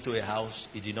moving into a house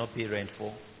he did not pay rent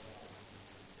for.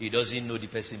 He doesn't know the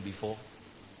person before.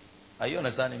 Are you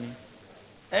understanding me?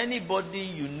 Anybody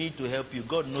you need to help you,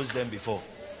 God knows them before.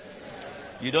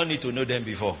 You don't need to know them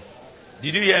before.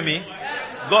 Did you hear me?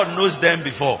 God knows them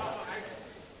before.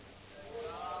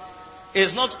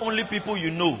 It's not only people you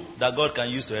know that God can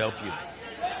use to help you.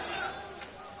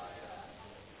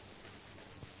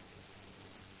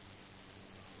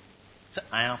 So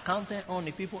I am counting on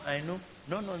the people I know.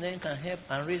 None of them can help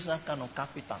and raise that kind of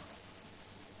capital.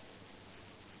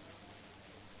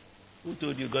 Who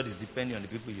told you God is depending on the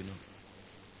people you know?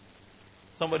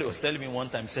 Somebody was telling me one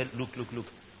time, said, look,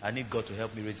 I need God to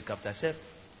help me raise the capital. I said,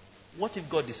 what if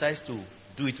God decides to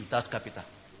do it without capital?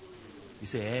 He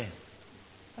said,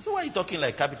 I said, why are you talking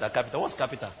like capital? What's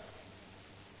capital?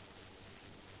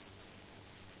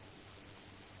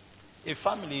 A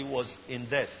family was in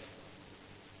debt.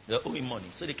 They were owing money.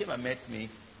 So they came and met me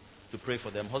to pray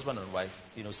for them, husband and wife,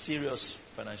 serious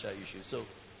financial issues. So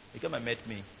they came and met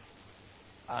me.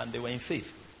 And they were in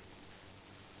faith.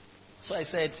 So I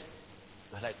said,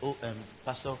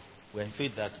 Pastor, we're in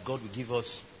faith that God will give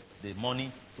us the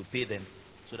money to pay them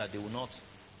so that they will not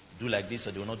do like this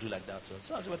or they will not do like that.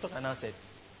 So as we were talking, I said,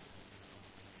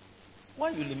 why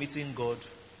are you limiting God?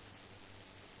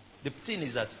 The thing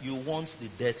is that you want the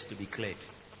debt to be cleared.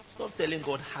 Stop telling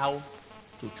God how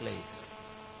to clear it.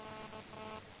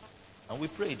 And we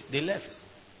prayed. They left.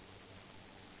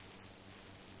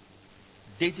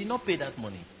 They did not pay that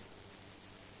money.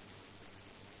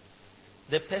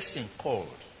 The person called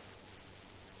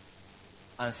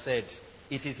and said,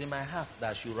 it is in my heart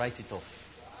that I should write it off.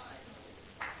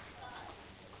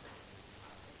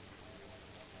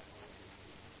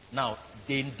 Now,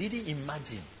 they didn't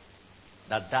imagine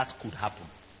that could happen.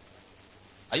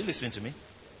 Are you listening to me?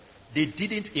 They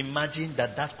didn't imagine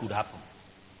that could happen.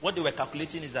 What they were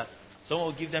calculating is that someone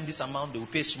will give them this amount, they will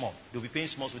pay small. They will be paying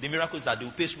small. So the miracle is that they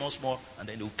will pay small, and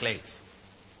then they will clear it.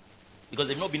 Because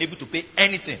they've not been able to pay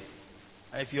anything.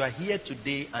 And if you are here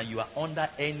today and you are under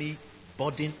any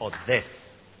burden or death,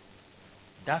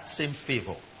 that same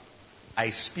favor,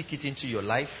 I speak it into your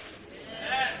life.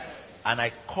 And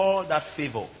I call that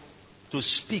favor to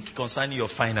speak concerning your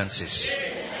finances.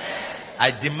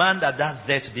 I demand that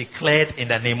debt be cleared in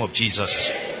the name of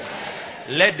Jesus.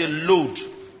 Let the load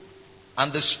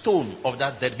and the stone of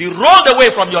that debt be rolled away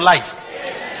from your life.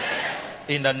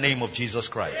 In the name of Jesus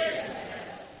Christ.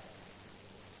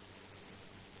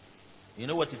 You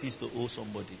know what it is to owe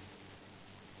somebody?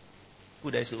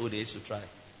 Who does owe, they used to try.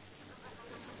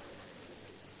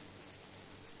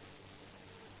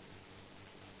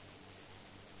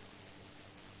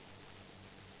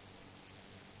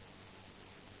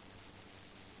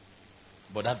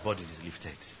 But that burden is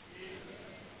lifted.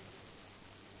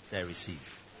 Say, I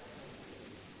receive.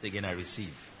 Say again, I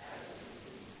receive.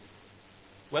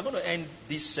 We're going to end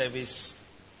this service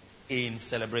in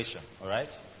celebration, all right?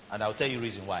 And I'll tell you the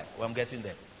reason why. Well, I'm getting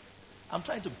there. I'm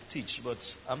trying to teach,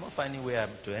 but I'm not finding where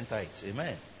to enter it.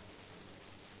 Amen.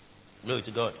 Glory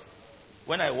to God.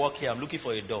 When I walk here, I'm looking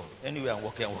for a door. Anywhere I'm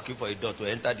walking for a door to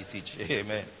enter the teach.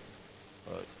 Amen.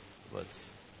 But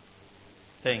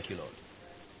thank you, Lord.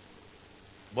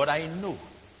 But I know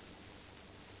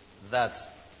that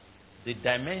the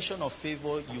dimension of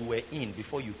favor you were in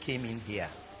before you came in here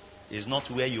is not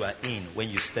where you are in when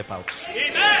you step out.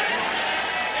 Amen.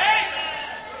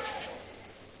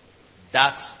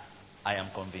 That I am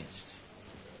convinced.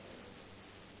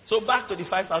 So back to the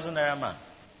 5,000 naira man.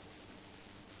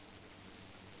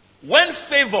 When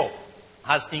favor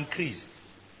has increased,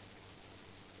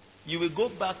 you will go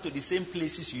back to the same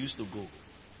places you used to go.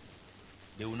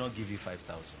 They will not give you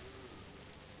 5,000.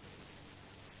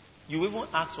 You even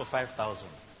ask for 5,000.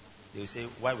 They will say,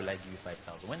 why will I give you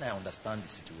 5,000? When I understand the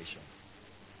situation,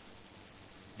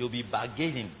 they'll be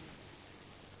bargaining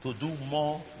to do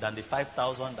more than the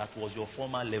 5,000 that was your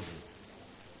former level.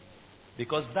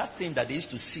 Because that thing that they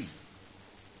used to see,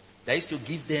 they used to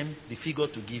give them the figure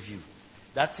to give you,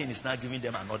 that thing is now giving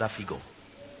them another figure.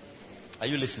 Are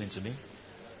you listening to me?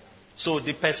 So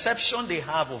the perception they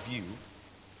have of you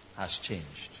has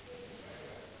changed.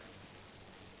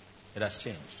 It has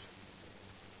changed.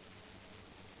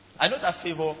 I know that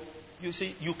favor, you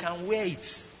see, you can wear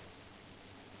it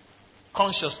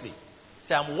consciously.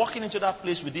 Say, I'm walking into that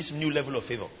place with this new level of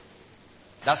favor.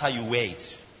 That's how you wear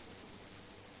it.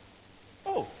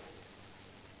 Oh.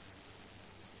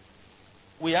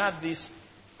 We have this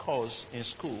course in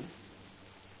school.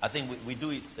 I think we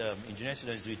do it, engineering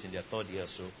students do it in their third year or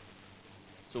so.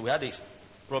 So we had a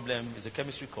problem, it's a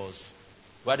chemistry course.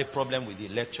 We had a problem with the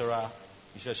lecturer.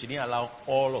 She didn't allow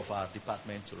all of our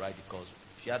department to write the course.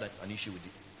 She had an issue with the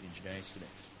engineering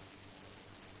students.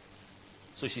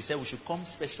 So she said we should come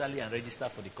specially and register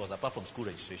for the course apart from school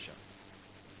registration.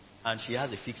 And she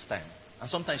has a fixed time. And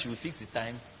sometimes she will fix the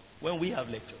time when we have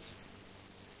lectures.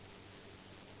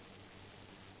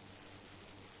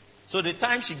 So the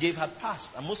time she gave had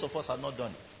passed, and most of us had not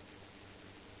done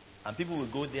it. And people will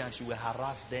go there and she will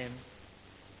harass them,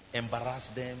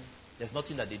 embarrass them. There's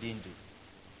nothing that they didn't do.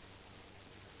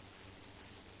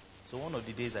 So one of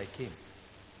the days I came,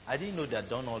 I didn't know they had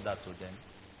done all that to them.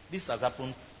 This has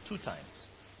happened 2 times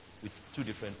with 2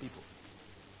 different people.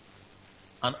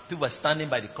 And people were standing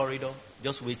by the corridor,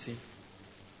 just waiting.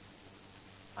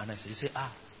 And I said, you say,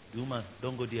 the woman,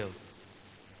 don't go there.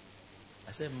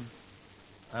 I said,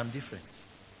 I'm different.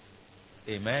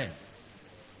 Amen.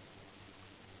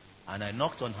 And I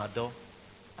knocked on her door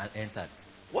and entered.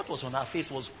 What was on her face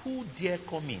was, who dare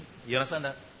come in? You understand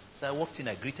that? So I walked in,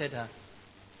 I greeted her.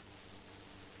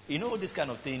 You know this kind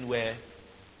of thing where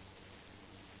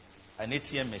an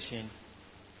ATM machine,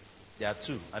 there are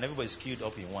 2, and everybody's queued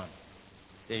up in one.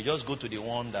 Then you just go to the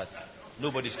one that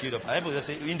nobody's queued up. And everybody just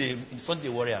say, in Sunday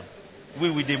Warrior,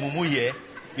 we with the mumu here.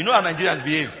 You know how Nigerians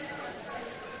behave.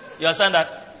 You understand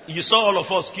that? You saw all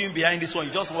of us queuing behind this one,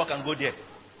 you just walk and go there.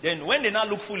 Then when they now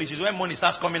look foolish is when money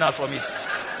starts coming out from it.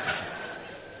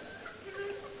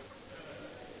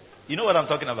 You know what I'm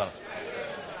talking about?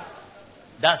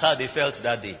 That's how they felt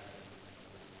that day.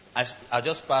 I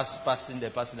just passing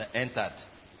there, entered.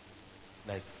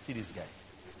 Like, see this guy.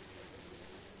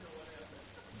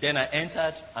 Then I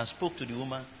entered and spoke to the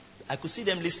woman. I could see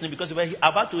them listening because they were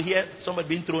about to hear somebody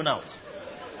being thrown out.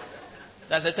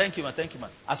 I said, thank you, man, thank you, man.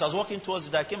 As I was walking towards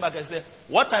it, I came back and said,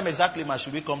 what time exactly, man,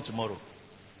 should we come tomorrow?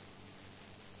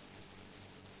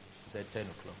 She said, 10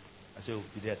 o'clock. I said, we'll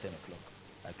be there at 10 o'clock.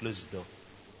 I closed the door.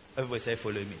 Everybody said,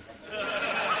 follow me.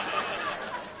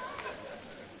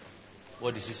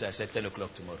 What did she say? I said, 10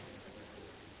 o'clock tomorrow.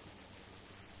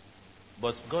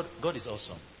 But God is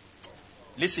awesome.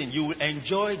 Listen, you will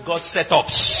enjoy God's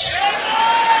setups.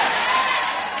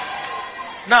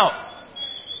 Now,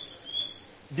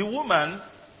 the woman,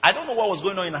 I don't know what was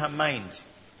going on in her mind.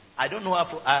 I don't know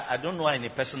her in a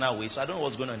personal way, so I don't know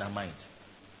what's going on in her mind.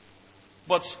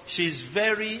 But she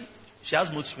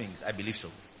has mood swings, I believe so.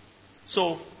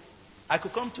 So, I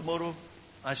could come tomorrow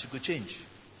and she could change.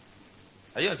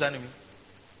 Are you understanding me?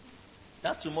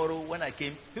 That tomorrow when I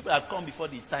came, people had come before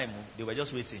the time, they were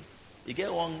just waiting. You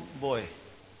get one boy,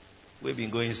 we've been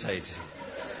going inside.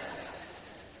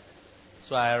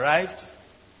 So I arrived,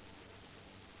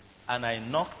 and I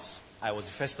knocked. I was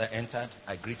the first that entered.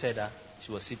 I greeted her.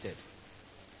 She was seated.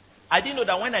 I didn't know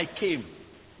that when I came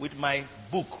with my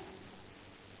book,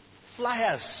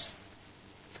 flyers,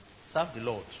 serve the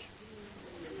Lord.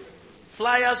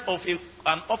 Flyers of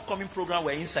an upcoming program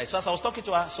were inside. So as I was talking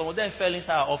to her, some of them fell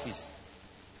inside her office.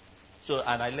 So,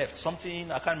 and I left.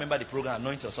 Something, I can't remember the program,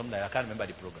 anointing or something like that. I can't remember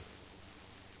the program.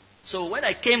 So when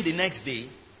I came the next day,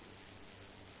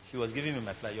 she was giving me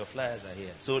my flyer. Your flyers are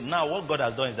here. So now what God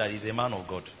has done is that he's a man of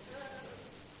God.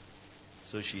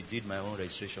 So she did my own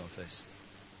registration first.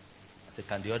 I said,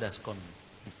 can the others come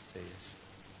in? Say yes.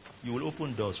 You will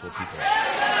open doors for people.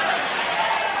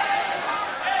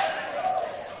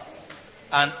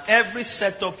 And every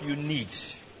setup you need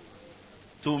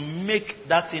to make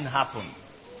that thing happen,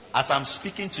 as I'm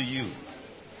speaking to you,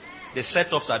 the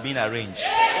setups are being arranged.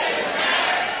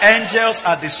 Angels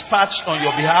are dispatched on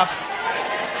your behalf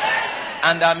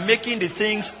and are making the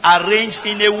things arranged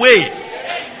in a way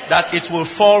that it will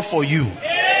fall for you.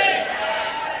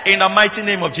 In the mighty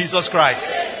name of Jesus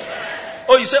Christ.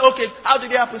 Oh, you say, okay, how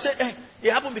did it happen? Say, hey,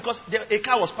 it happened because a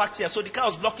car was parked here. So the car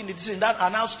was blocking the distance. That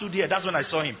and I stood here. That's when I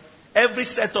saw him. Every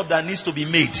setup that needs to be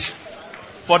made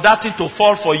for that thing to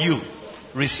fall for you,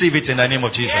 receive it in the name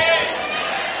of Jesus.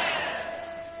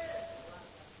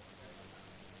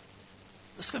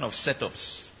 This kind of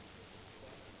setups.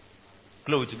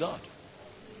 Glory to God.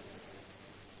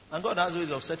 And God has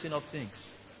ways of setting up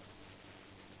things.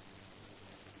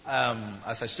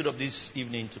 As I stood up this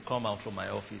evening to come out from my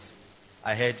office,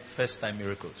 I heard first time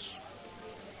miracles.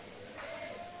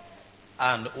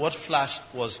 And what flashed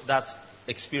was that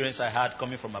experience I had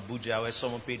coming from Abuja where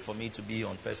someone paid for me to be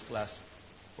on first class.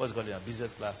 What's it called?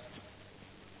 Business class.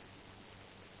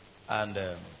 And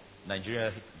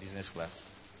Nigeria business class.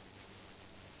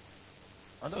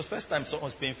 And that was the first time someone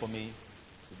was paying for me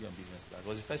to be on business class. It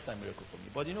was the first time miracle for me.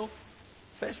 But you know,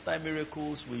 first time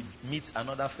miracles will meet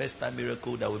another first time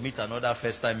miracle that will meet another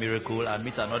first time miracle and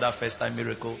meet another first time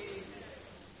miracle.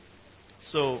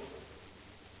 So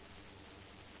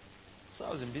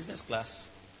I was in business class.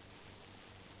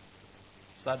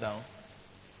 Sat down.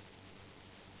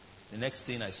 The next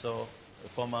thing I saw, a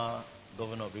former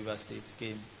governor of Rivers State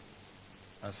came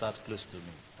and sat close to me.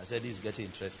 I said, this is getting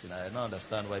interesting. I now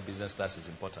understand why business class is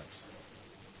important.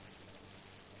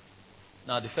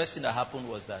 Now, the first thing that happened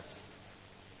was that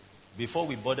before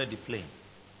we boarded the plane,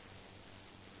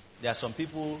 there are some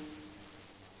people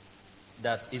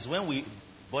that is when we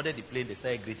boarded the plane, they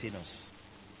started greeting us.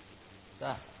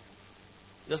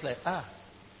 Just like,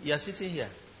 you are sitting here.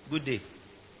 Good day.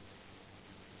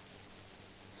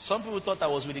 Some people thought I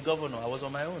was with the governor. I was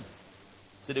on my own.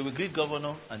 So they will greet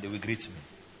governor and they will greet me.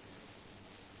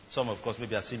 Some, of course,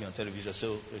 maybe have seen me on television.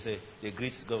 So they say, they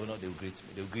greet governor, they will greet me.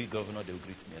 They will greet governor, they will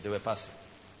greet me. They were passing.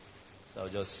 So I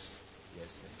was just,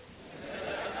 yes.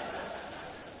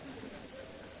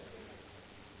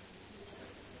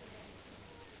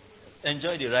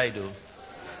 Enjoy the ride, though.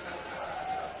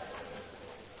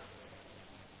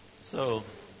 So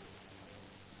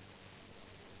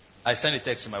I sent a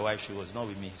text to my wife. She was not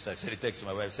with me. So I sent a text to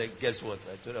my wife. I said, guess what?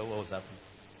 I told her what was happening.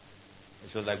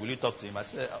 And she was like, will you talk to him? I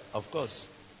said, of course.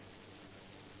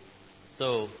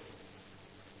 So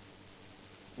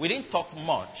we didn't talk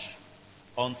much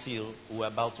until we were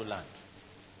about to land.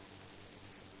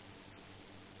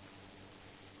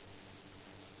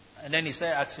 And then he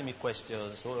started asking me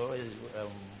questions. What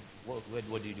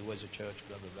do you do? Where's your church?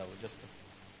 Blah, blah, blah.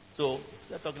 So he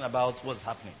started talking about what's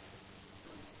happening.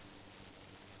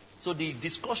 So the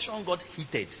discussion got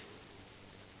heated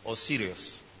or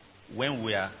serious when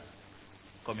we are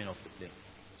coming off the plane.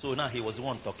 So now he was the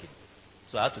one talking.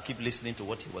 So I had to keep listening to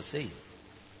what he was saying.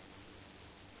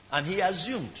 And he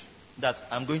assumed that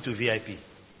I'm going to VIP.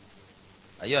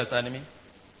 Are you understanding me?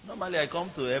 Normally I come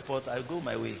to the airport, I go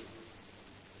my way.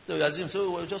 So he assumed, so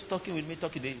we were just talking with me,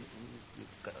 They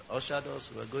ushered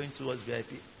us, we were going towards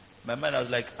VIP. My mind, I was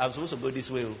like, I'm supposed to go this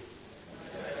way. You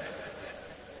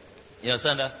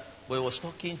understand that? But he was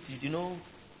talking,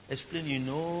 explain, he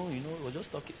was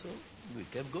just talking. So we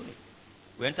kept going.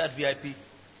 We entered VIP.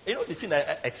 You know the thing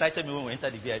that excited me when we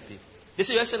entered the VIP? They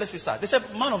said, Your Excellency, sir. They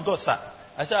said, man of God, sir.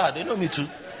 I said, they know me too.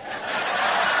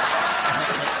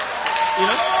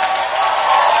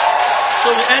 So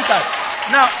we entered.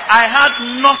 Now, I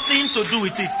had nothing to do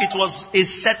with it. It was a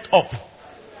setup.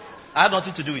 I had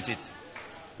nothing to do with it.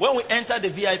 When we entered the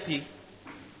VIP,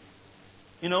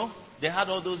 they had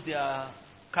all those, their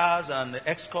cars and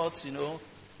escorts,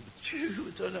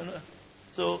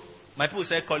 So, my people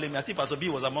started calling me. I think Pastor B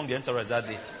was among the entourage that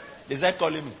day. They started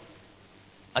calling me.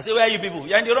 I said, where are you people?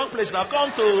 You're in the wrong place now.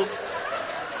 Come to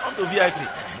VIP.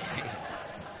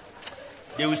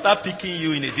 They will start picking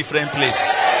you in a different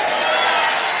place.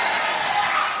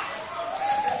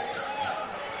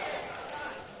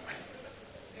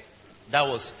 That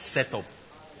was set up.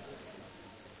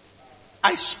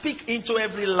 I speak into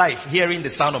every life hearing the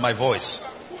sound of my voice.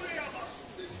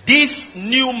 This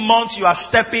new month you are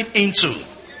stepping into,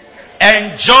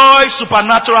 Enjoy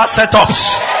supernatural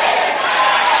setups.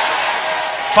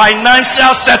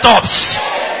 Financial setups.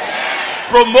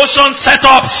 Promotion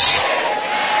setups.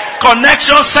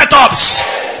 Connection setups.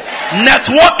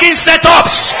 Networking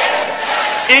setups.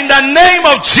 In the name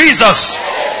of Jesus.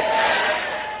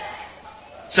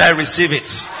 Say, I receive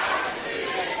it.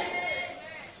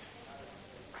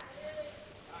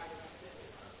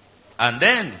 And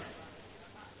then,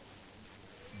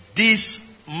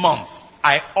 this month,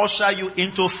 I usher you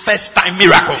into first time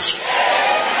miracles.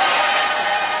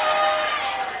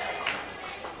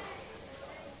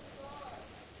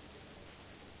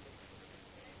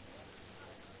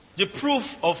 The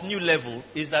proof of new level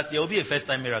is that there will be a first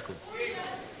time miracle.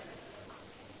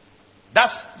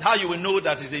 That's how you will know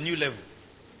that it's a new level.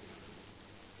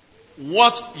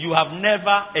 What you have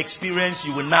never experienced,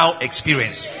 you will now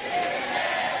experience.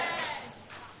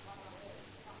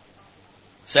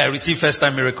 Say, I receive first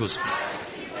time miracles.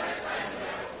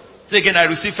 Say again, I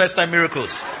receive first time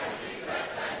miracles.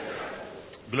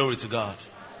 Glory to God.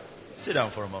 Sit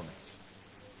down for a moment.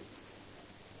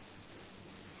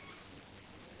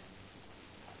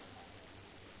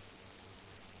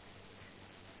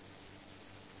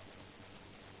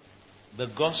 The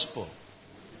gospel,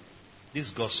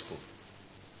 this gospel,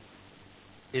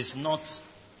 is not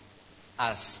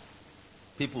as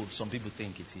some people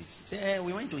think it is. Say,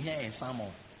 we went to hear in sermon.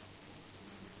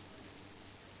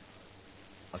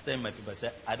 I was telling my people, I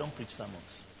said, I don't preach sermons.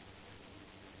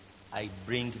 I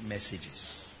bring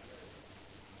messages.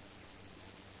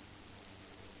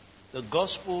 The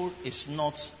gospel is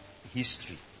not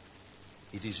history.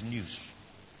 It is news.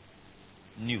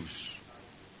 News.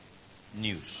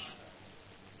 News.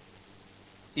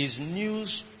 Is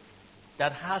news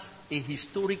that has a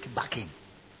historic backing.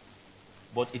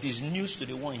 But it is news to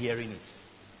the one hearing it.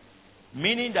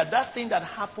 Meaning that thing that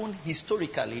happened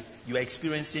historically, you are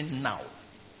experiencing now.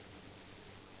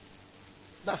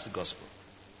 That's the gospel.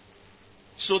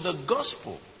 So the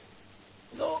gospel,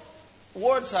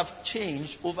 words have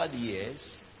changed over the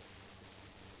years.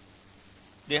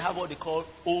 They have what they call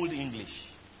Old English.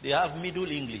 They have Middle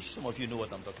English. Some of you know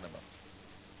what I'm talking about.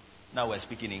 Now we're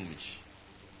speaking English.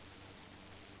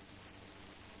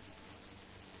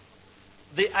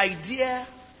 The idea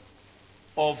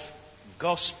of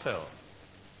gospel,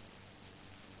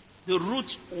 the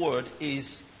root word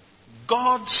is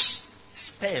God's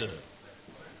spell.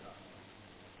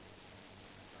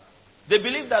 They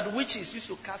believe that witches used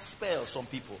to cast spells on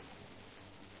people.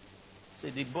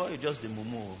 Say, the boy just the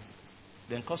mumu,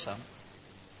 then curse him.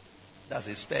 That's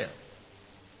a spell.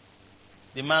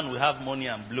 The man will have money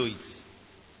and blow it.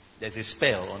 There's a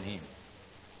spell on him.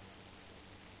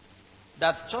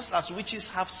 That just as witches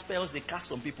have spells they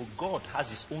cast on people, God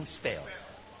has his own spell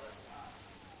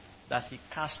that he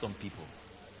casts on people.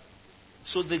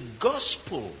 So the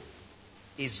gospel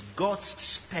is God's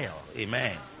spell,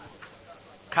 amen,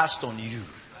 cast on you,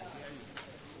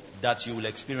 that you will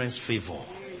experience favor.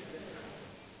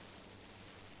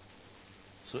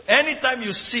 So anytime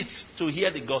you sit to hear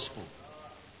the gospel,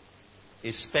 a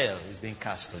spell is being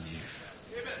cast on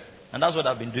you. And that's what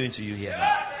I've been doing to you here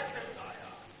now.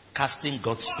 Casting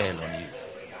God's spell on you.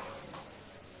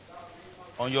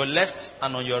 On your left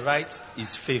and on your right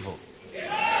is favor.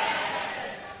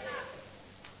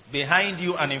 Behind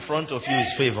you and in front of you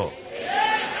is favor.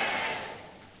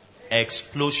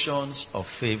 Explosions of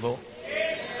favor.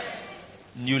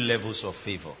 New levels of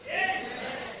favor.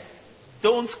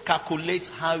 Don't calculate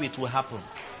how it will happen.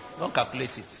 Don't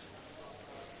calculate it.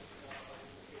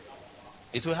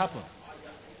 It will happen.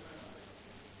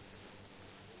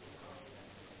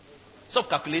 Stop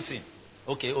calculating.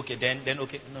 Okay, then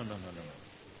okay. No.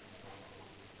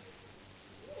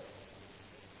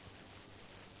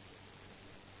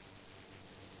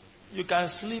 You can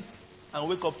sleep and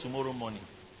wake up tomorrow morning.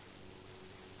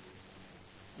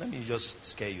 Let me just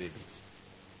scare you a bit.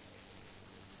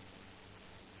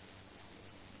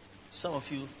 Some of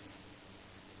you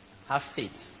have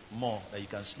faith more that you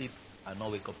can sleep and not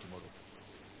wake up tomorrow.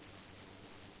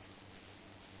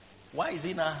 Why is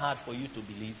it not hard for you to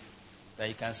believe that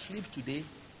you can sleep today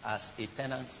as a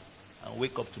tenant and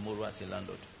wake up tomorrow as a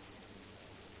landlord?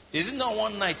 Is it not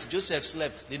one night Joseph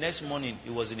slept, the next morning he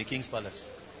was in the king's palace?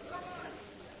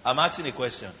 I'm asking a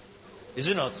question. Is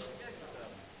it not?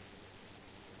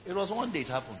 It was one day it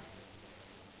happened.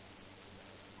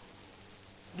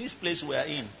 This place we are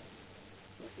in,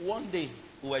 one day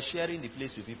we were sharing the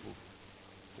place with people.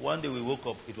 One day we woke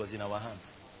up, it was in our hand.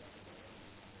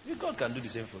 God can do the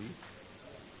same for you.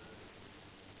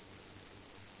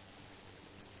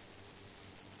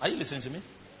 Are you listening to me?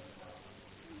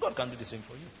 God can do the same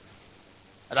for you.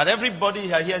 That everybody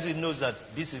here hears it knows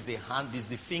that this is the hand, this is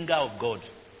the finger of God.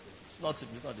 It's not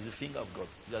it's the finger of God.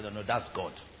 You don't know, that's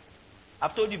God.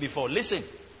 I've told you before, listen,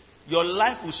 your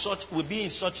life will be in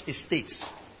such a state,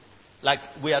 like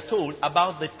we are told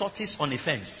about the tortoise on a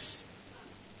fence.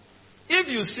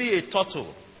 If you see a turtle,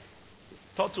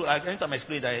 anytime I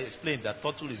explain that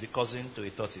turtle is the cousin to a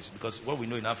tortoise, because what we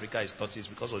know in Africa is tortoise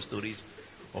because of stories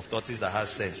of tortoise that has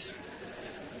sense.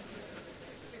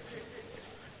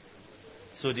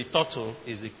 So the turtle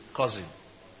is the cousin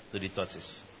to the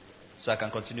tortoise. So I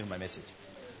can continue my message.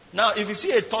 Now, if you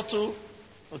see a turtle,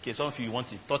 okay, some of you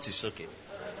want it, tortoise, okay.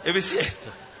 If you see it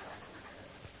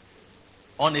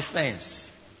on a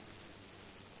fence,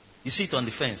 you see it on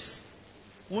the fence,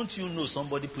 won't you know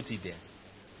somebody put it there?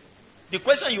 The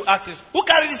question you ask is, who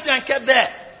carried this thing and kept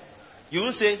there? You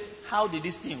will say, how did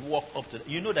this thing walk up to that?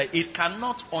 You know that it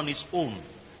cannot on its own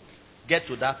get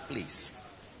to that place.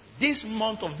 This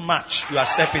month of March you are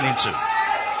stepping into,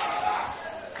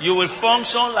 you will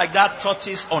function like that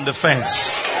tortoise on the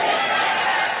fence.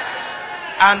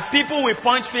 And people will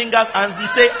point fingers and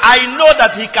say, I know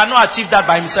that he cannot achieve that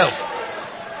by himself.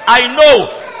 I know.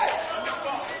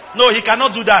 No, he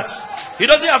cannot do that. He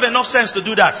doesn't have enough sense to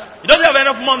do that. He doesn't have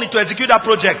enough money to execute that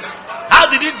project.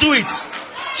 How did he do it?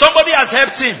 Somebody has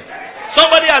helped him.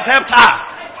 Somebody has helped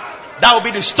her. That will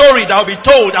be the story that will be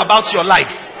told about your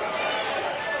life.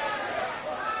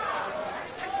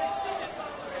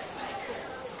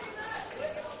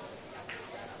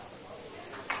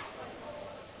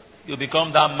 You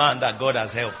become that man that God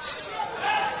has helped.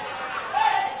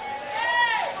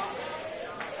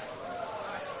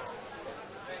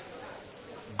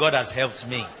 God has helped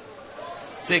me.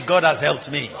 Say, God has helped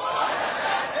me.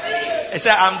 I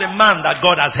say, I'm the man that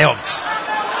God has helped.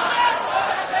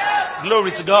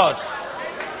 Glory to God.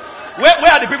 Where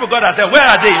are the people God has helped? Where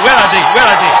are they? Where are they? Where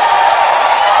are they?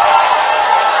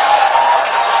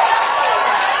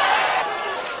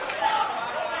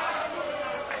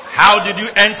 How did you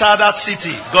enter that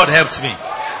city? God helped me.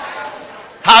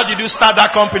 How did you start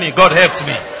that company? God helped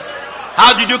me.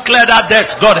 How did you clear that debt?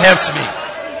 God helped me.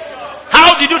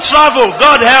 How did you travel?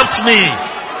 God helped me.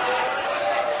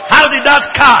 How did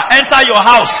that car enter your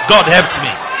house? God helped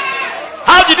me.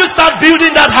 How did you start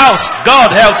building that house?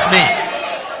 God helped me.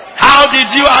 How did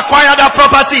you acquire that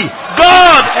property?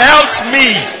 God helped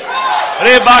me.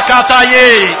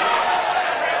 Rebakataye.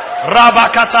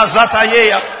 Rabakata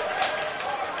zataye.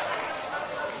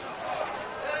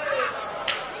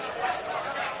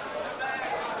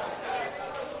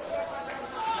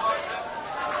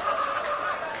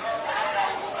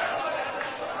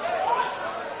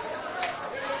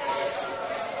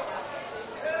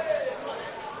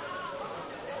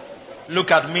 Look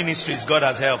at ministries God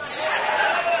has helped.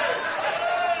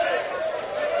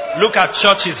 Look at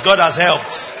churches God has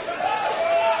helped.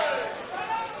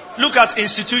 Look at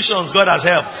institutions God has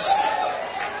helped.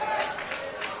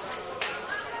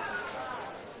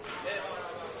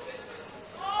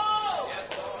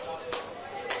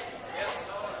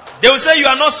 They will say you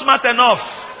are not smart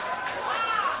enough.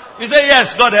 You say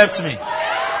yes, God helped me.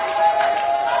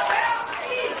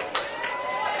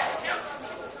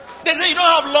 They say you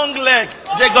don't have long leg.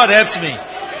 You say God helped me.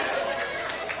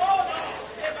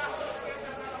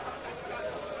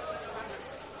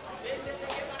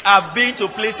 I've been to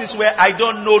places where I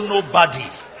don't know nobody.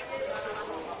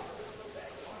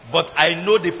 But I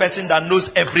know the person that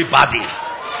knows everybody.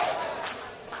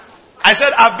 I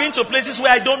said I've been to places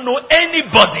where I don't know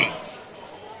anybody.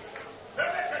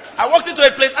 I walked into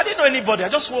a place, I didn't know anybody. I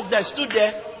just walked there, I stood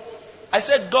there. I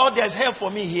said, God, there's help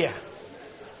for me here.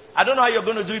 I don't know how you're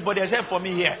going to do it, but there's help for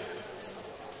me here.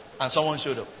 And someone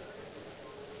showed up.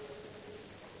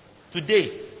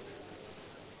 Today,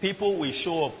 people will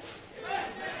show up.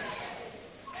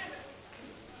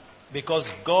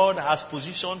 Because God has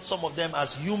positioned some of them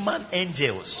as human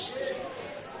angels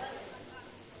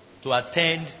to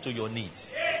attend to your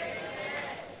needs.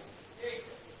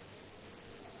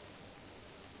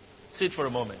 Sit for a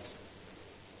moment.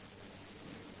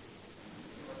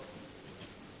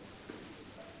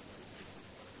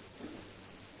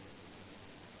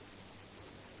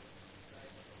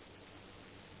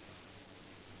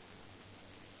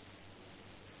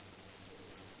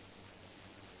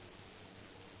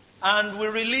 And we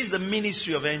release the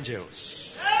ministry of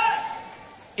angels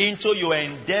into your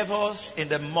endeavors in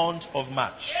the month of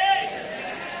March.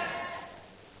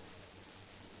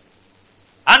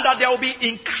 And that there will be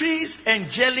increased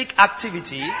angelic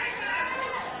activity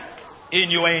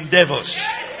in your endeavors.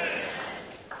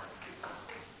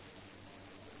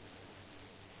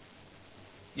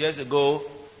 Years ago,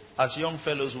 as young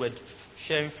fellows were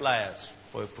sharing flyers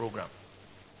for a program,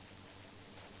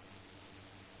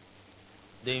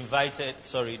 They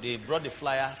brought the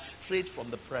flyer straight from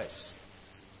the press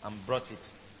and brought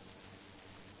it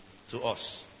to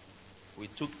us. We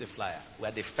took the flyer. We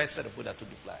are the first set of people that took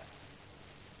the flyer.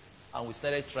 And we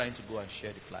started trying to go and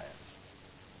share the flyers.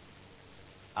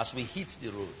 As we hit the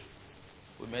road,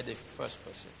 we met the first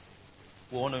person.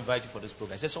 We want to invite you for this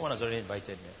program. I said, someone has already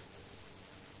invited me.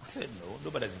 I said, no,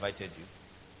 nobody has invited you.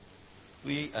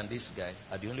 We and this guy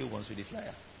are the only ones with the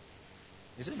flyer.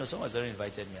 He said, no, someone has already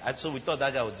invited me. So we thought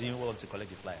that guy was doing well to collect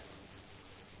the flyer.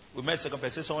 We met second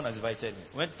person, someone has invited me.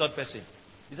 We went to third person.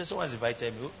 He said, someone has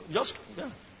invited me.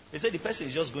 He said, the person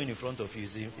is just going in front of you.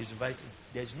 He's inviting.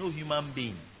 There's no human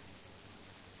being.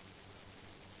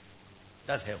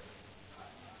 That's hell.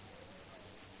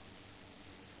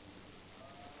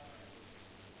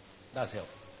 That's hell.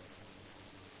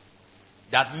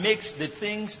 That makes the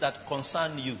things that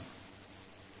concern you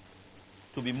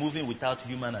to be moving without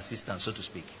human assistance, so to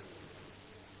speak.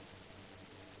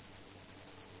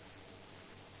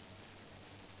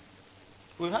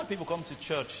 We've had people come to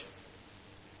church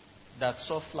that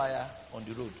saw flyer on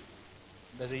the road.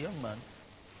 There's a young man.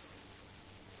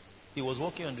 He was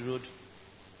walking on the road,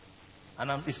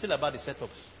 and it's still about the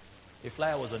setups. The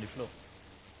flyer was on the floor.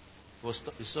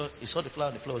 He saw the flyer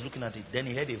on the floor, was looking at it. Then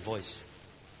he heard a voice.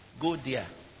 Go there,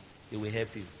 they will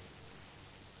help you.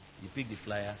 He picked the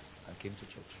flyer and came to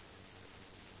church.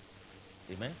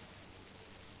 Amen?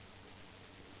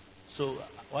 So,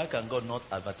 why can God not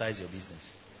advertise your business?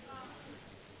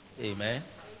 Amen?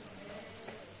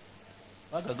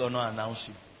 Why can God not announce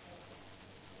you?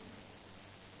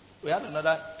 We had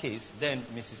another case. Then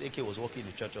Mrs. AK was working in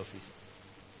the church office.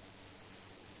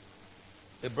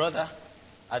 A brother,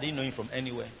 I didn't know him from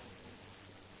anywhere.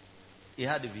 He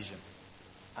had a vision.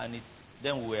 And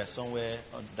then we were somewhere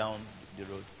down the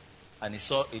road. And he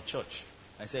saw a church.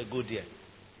 I said, go there.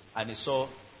 And he saw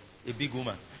a big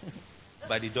woman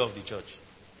by the door of the church.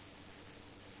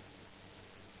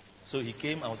 So he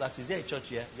came and was asked, is there a church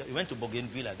here? He went to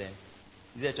Bougainville then.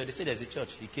 Is there a church? They said there's a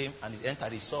church. He came and he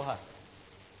entered. He saw her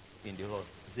in the hall.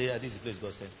 He said, yeah, this is the place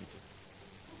God sent me to.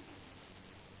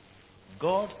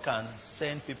 God can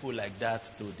send people like that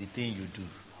to the thing you do.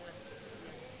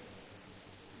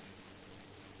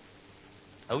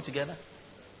 Are we together?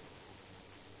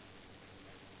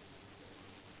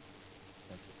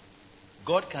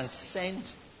 God can send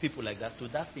people like that to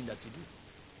that thing that you do.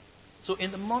 So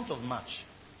in the month of March,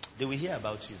 they will hear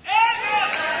about you.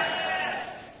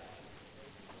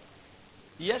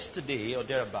 Yesterday or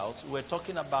thereabouts, we were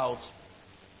talking about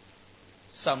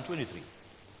Psalm 23.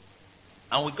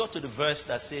 And we got to the verse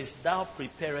that says, thou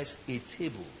preparest a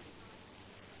table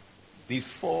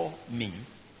before me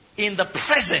in the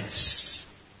presence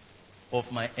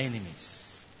of my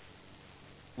enemies.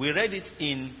 We read it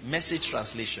in Message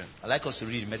translation. I'd like us to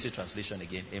read Message translation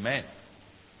again. Amen.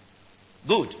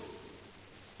 Good.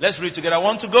 Let's read together. I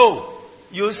want to go.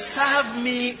 You serve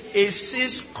me a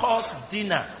 6-course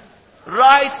dinner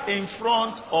right in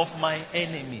front of my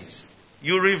enemies.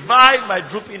 You revive my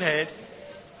drooping head.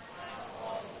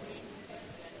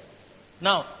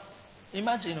 Now,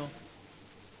 imagine,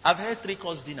 I've had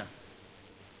 3-course dinner.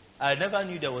 I never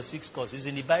knew there was 6 courses. It's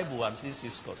in the Bible. I'm seeing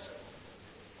 6 courses.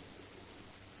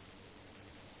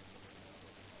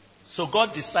 So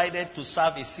God decided to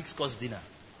serve a 6-course dinner.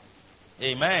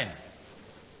 Amen.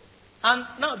 And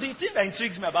now the thing that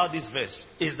intrigues me about this verse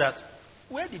is that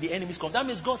where did the enemies come? That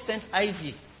means God sent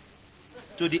ivy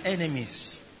to the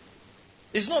enemies.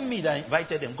 It's not me that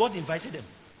invited them. God invited them.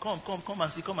 Come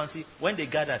and see. When they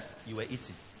gathered, you were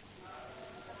eating.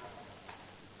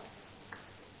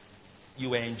 You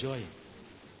were enjoying.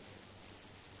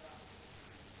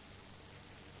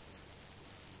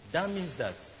 That means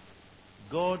that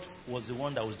God was the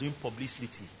one that was doing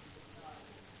publicity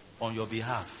on your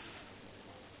behalf.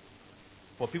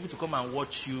 For people to come and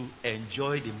watch you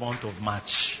enjoy the month of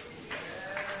March.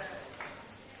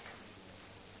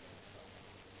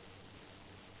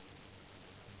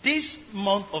 This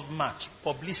month of March,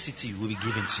 publicity will be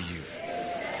given to you.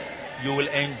 You will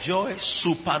enjoy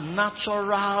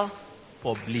supernatural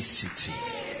publicity.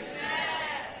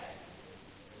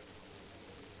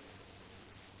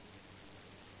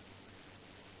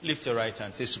 Lift your right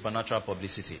hand. Say supernatural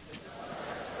publicity.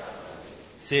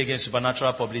 Say again,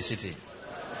 supernatural publicity.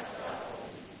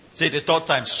 Say the 3rd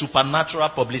time, supernatural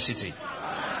publicity.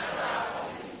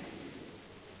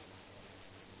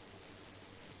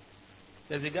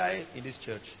 There's a guy in this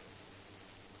church.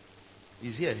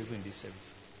 He's here even in this service.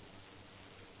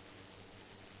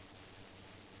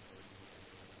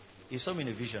 He saw me in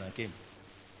a vision and came.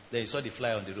 Then he saw the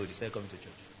flyer on the road. He started coming to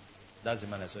church. That's the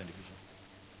man I saw in the vision.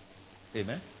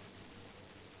 Amen.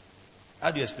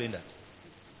 How do you explain that?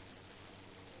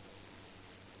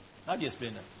 How do you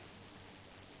explain that?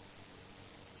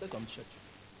 Say, come to church.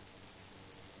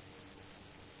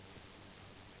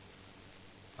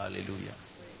 Hallelujah.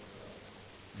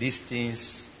 These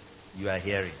things you are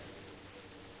hearing,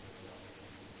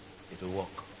 it will work.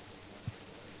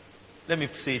 Let me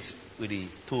say it with the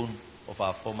tone of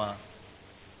our former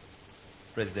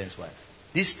president's wife.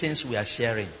 These things we are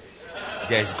sharing,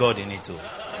 there is God in it too.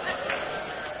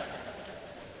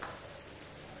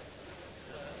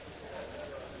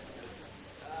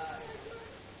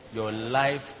 Your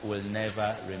life will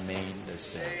never remain the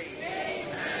same.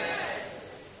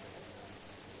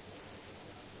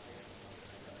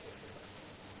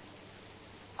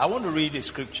 I want to read the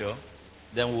scripture,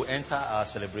 then we'll enter our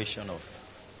celebration of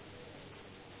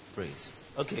praise.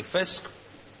 Okay, 1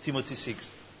 Timothy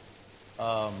 6.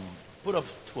 Put up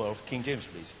 12, King James,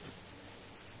 please.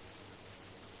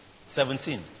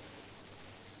 17.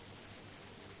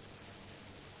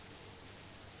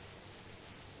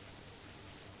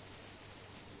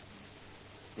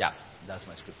 Yeah, that's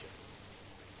my scripture.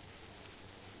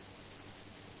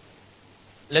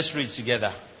 Let's read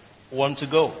together. 1 to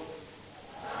go.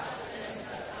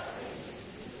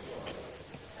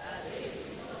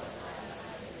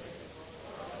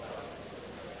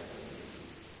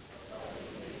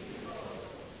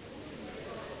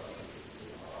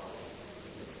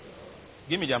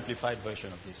 Give me the amplified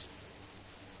version of this.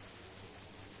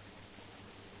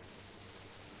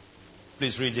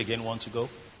 Please read it again. 1 to go.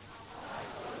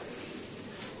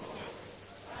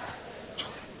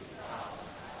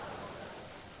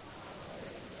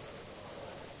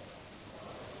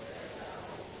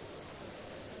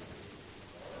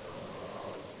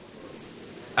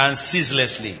 And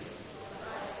ceaselessly.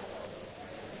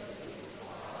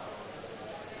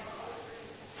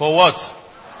 For what?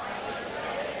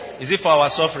 Is it for our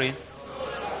suffering?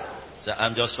 So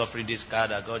I'm just suffering this car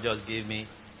that God just gave me.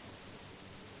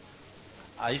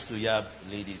 I used to hear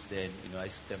ladies then, I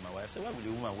used to tell my wife, I said, why would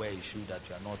a woman wear a shoe that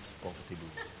you are not comfortable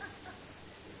with?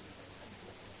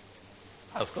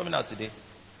 I was coming out today.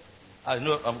 I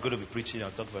know I'm going to be preaching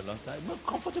and talking for a long time. But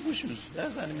comfortable shoes.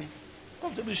 That's what I mean.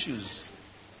 Comfortable shoes.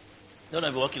 Don't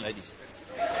have to be walking like this.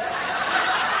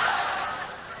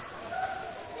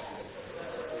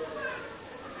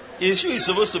 His shoe is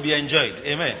supposed to be enjoyed.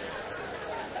 Amen.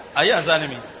 Are you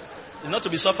understanding me? It's not to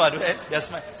be suffered.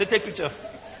 Yes, ma'am. Say, take picture.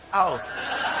 Ow.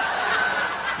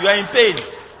 You are in pain.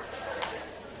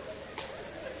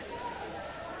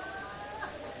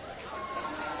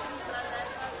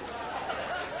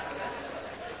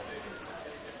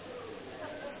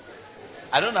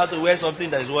 I don't have to wear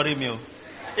something that is worrying me.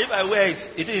 If I wear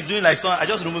it, it is doing like so. I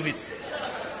just remove it.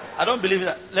 I don't believe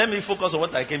that. Let me focus on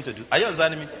what I came to do. Are you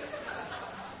understanding me?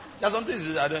 There's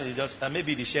something I don't. You just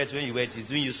maybe the shirt when you wear it is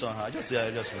doing you somehow. I just wear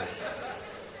it.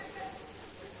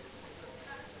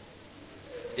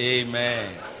 Amen.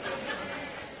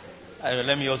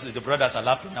 Let me also. The brothers are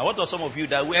laughing. Now, what are some of you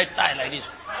that wear tie like this?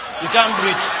 You can't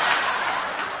breathe.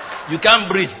 You can't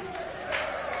breathe.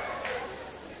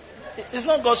 It's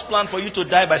not God's plan for you to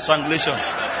die by strangulation.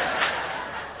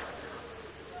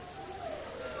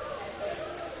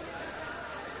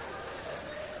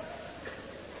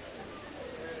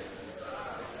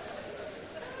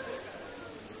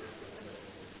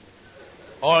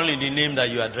 All in the name that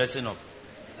you are dressing up.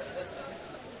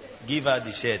 Give her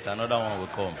the shirt, another one will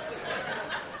come.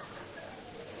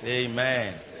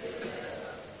 Amen.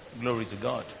 Glory to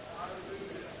God.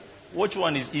 Which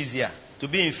one is easier? To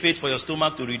be in faith for your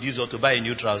stomach to reduce or to buy a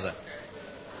new trouser?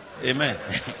 Amen.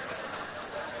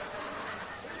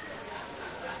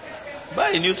 Buy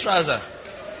a new trouser.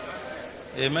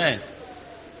 Amen.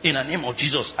 In the name of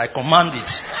Jesus, I command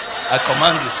it. I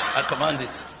command it. I command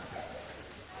it.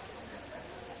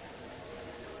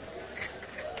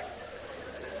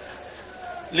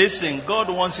 Listen, God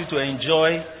wants you to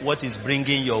enjoy what is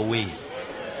bringing your way.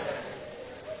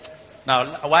 Now,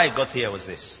 why I got here was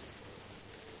this.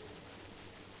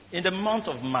 In the month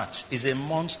of March is a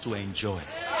month to enjoy.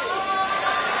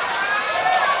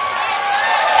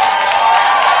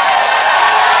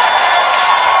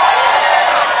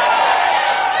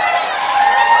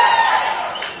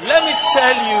 Let me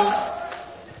tell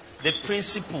you the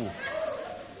principle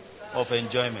of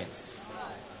enjoyment.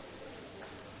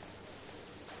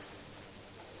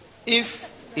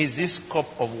 If is this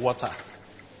cup of water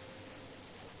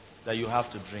that you have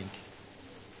to drink,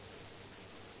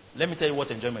 let me tell you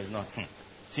what enjoyment is not.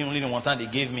 See, only the one time they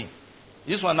gave me.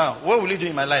 This one now, what will you do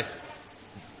in my life?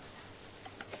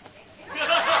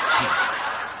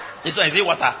 This one, is it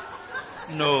water?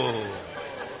 No.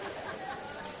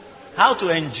 How to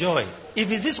enjoy?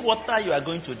 If it's this water you are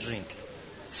going to drink,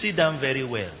 sit down very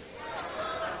well.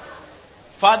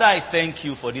 Father, I thank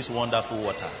you for this wonderful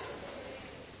water.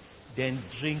 Then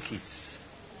drink it.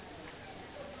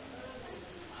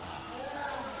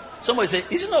 Somebody say,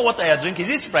 is it not water you are drinking?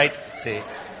 Is it Sprite? Say,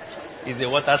 it's the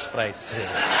water Sprite. Say.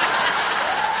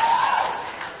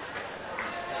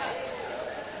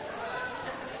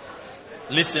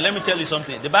 Listen, let me tell you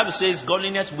something. The Bible says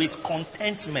godliness with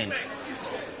contentment.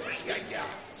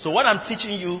 So what I'm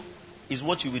teaching you is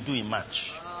what you will do in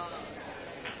March.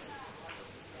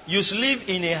 You live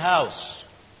in a house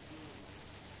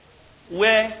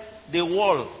where the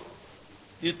wall,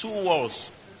 the two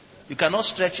walls, you cannot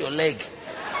stretch your leg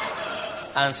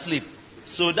and sleep.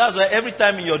 So that's why every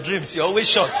time in your dreams, you're always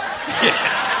short.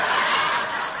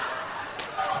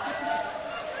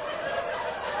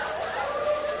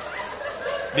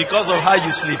 Because of how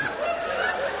you sleep.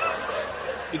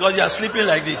 Because you are sleeping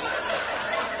like this.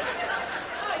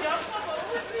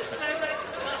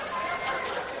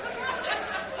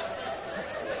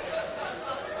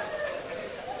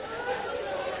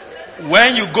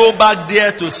 When you go back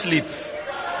there to sleep,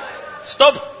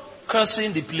 stop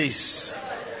cursing the place.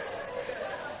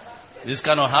 This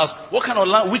kind of house, what kind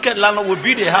of wicked landlord would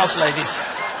build a house like this?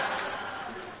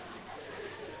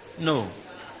 No.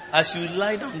 As you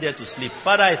lie down there to sleep,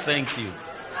 Father, I thank you.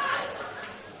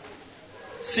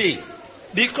 See,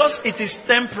 because it is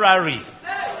temporary,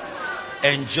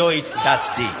 enjoy it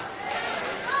that day.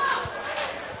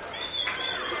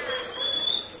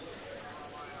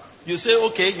 You say,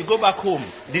 okay, you go back home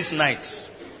this night.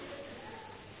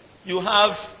 You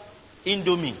have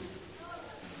Indomie,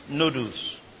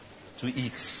 noodles to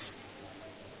eat.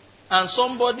 And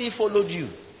somebody followed you.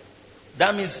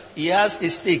 That means he has a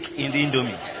stake in the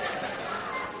Indomie.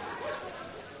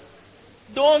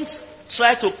 Don't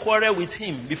try to quarrel with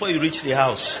him before you reach the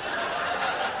house.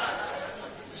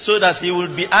 So that he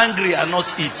will be angry and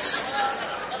not eat.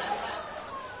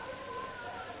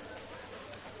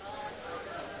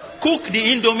 Cook the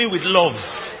Indomie with love.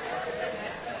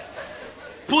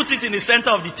 Put it in the center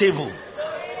of the table.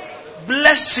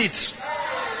 Bless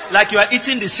it like you are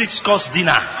eating the 6-course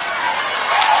dinner.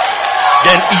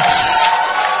 Then eat.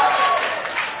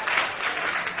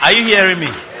 Are you hearing me?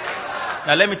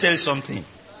 Now let me tell you something.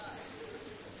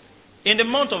 In the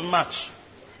month of March,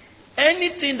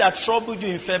 anything that troubled you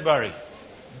in February,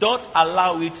 don't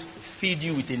allow it feed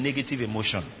you with a negative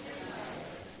emotion.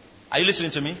 Are you listening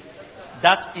to me?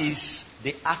 That is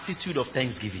the attitude of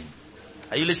thanksgiving.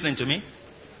 Are you listening to me?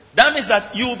 That means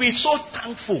that you will be so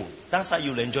thankful. That's how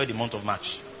you'll enjoy the month of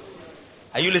March.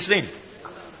 Are you listening?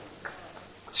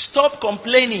 Stop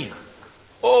complaining.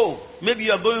 Oh, maybe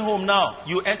you are going home now.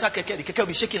 You enter keke. The keke will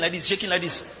be shaking like this, shaking like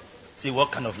this. Say,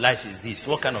 what kind of life is this?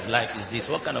 What kind of life is this?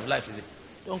 What kind of life is it?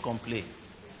 Don't complain.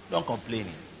 Don't complain.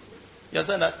 You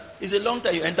understand that? It's a long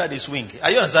time you enter the swing. Are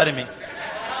you understanding me?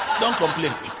 Don't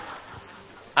complain.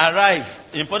 Arrive.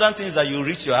 The important thing is that you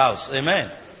reach your house.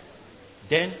 Amen.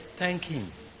 Then thank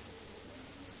him.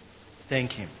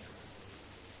 Thank him.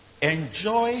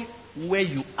 Enjoy where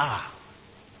you are.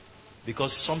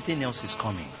 Because something else is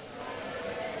coming.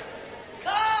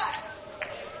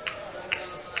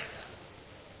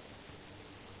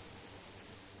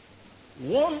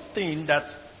 One thing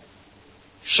that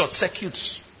short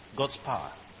circuits God's power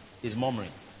is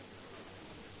murmuring.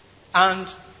 And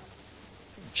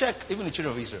check even the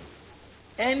children of Israel.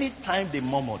 Anytime they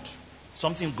murmured,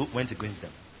 something went against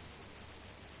them.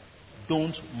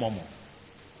 Don't murmur.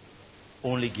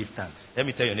 Only give thanks. Let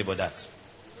me tell your neighbor that.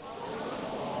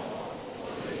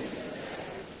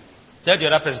 Tell the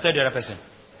other person. Tell the other person.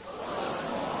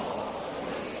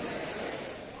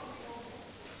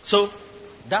 So,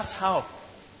 that's how.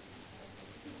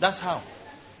 That's how.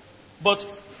 But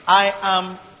I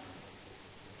am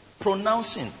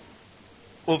pronouncing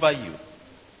over you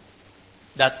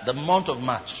that the month of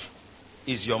March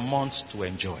is your month to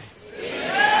enjoy.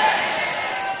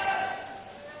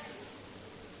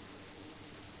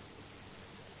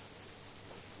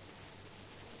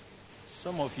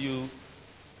 Some of you,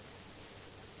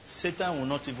 Satan will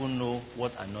not even know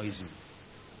what annoys you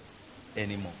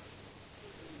anymore.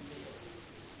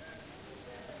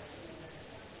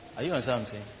 Are you understand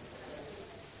what I'm saying?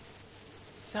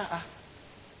 Say,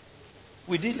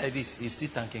 we did like this, he's still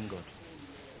thanking God.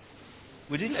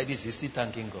 We did like this, he's still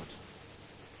thanking God.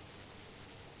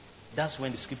 That's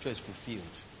when the scripture is fulfilled.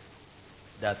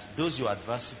 That those your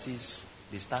adversities,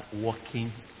 they start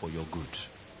working for your good.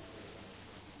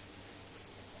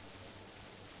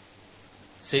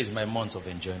 Say, it's my month of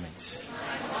enjoyment.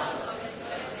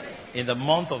 In the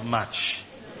month of March,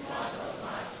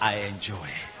 I enjoy.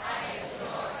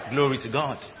 Glory to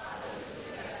God.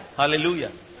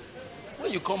 Hallelujah.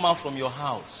 When you come out from your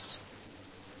house,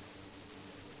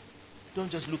 Don't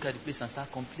just look at the place and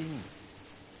start complaining.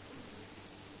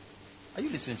 Are you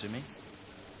listening to me?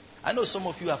 I know some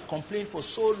of you have complained for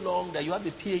so long that you have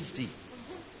a PhD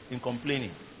in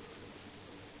complaining.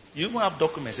 You even have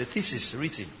documents, a thesis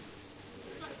written.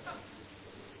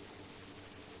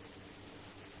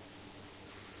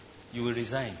 You will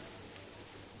resign.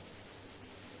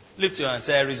 Lift your hand and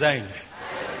say, I resign.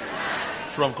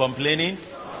 From complaining,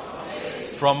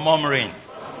 from murmuring.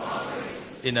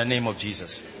 In the name of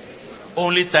Jesus.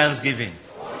 Only thanksgiving.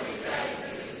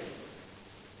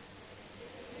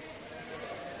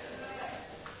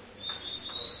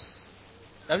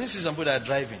 Now this is some people that are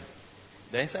driving.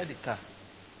 They're inside the car.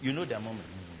 You know their murmuring.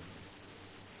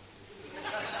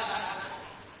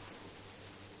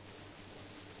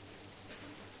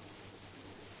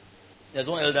 There's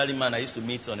one elderly man I used to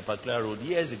meet on a particular road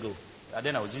years ago. And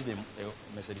then I was using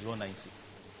a Mercedes 190.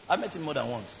 I met him more than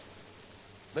once.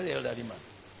 Very elderly man.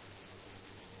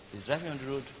 He's driving on the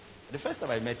road. The first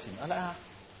time I met him,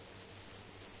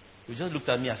 he just looked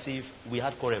at me as if we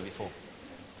had quarrel before.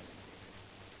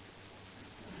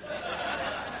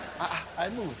 I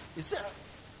moved. He said,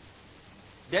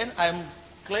 then I'm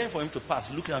clearing for him to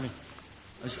pass, looking at me.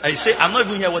 I say, I'm not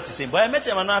even hearing what he's saying. But I met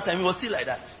him another time, he was still like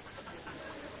that.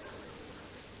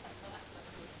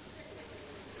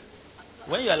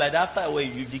 When you are like that, after a while,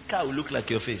 the car will look like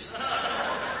your face.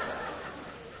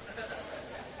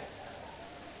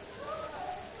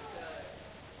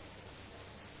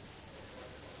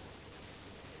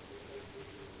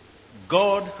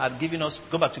 God had given us,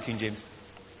 go back to King James,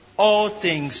 all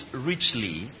things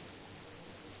richly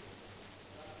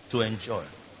to enjoy.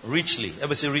 Richly.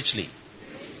 Everybody say richly.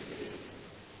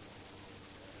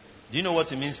 Do you know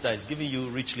what it means that it's giving you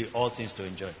richly all things to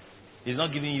enjoy? It's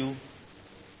not giving you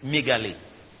meagerly.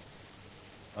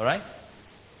 Alright?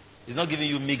 It's not giving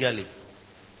you meagerly.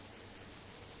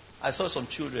 I saw some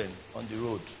children on the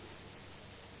road.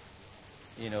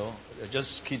 You know, they're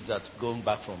just kids that going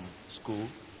back from school.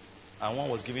 And one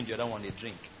was giving the other one a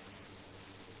drink.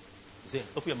 He said,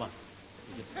 open your mouth.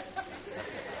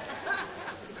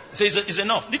 He said, it's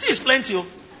enough. This is plenty.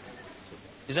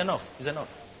 It's enough. It's enough.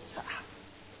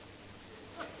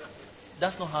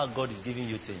 That's not how God is giving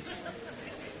you things.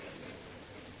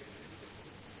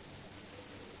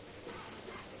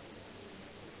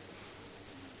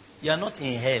 You are not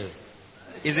in hell.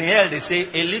 It's in hell they say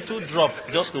a little drop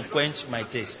just to quench my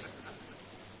taste.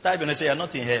 Type when I say you are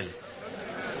not in hell.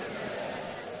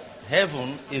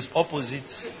 Heaven is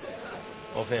opposite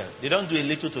of hell. They don't do a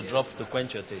little to drop to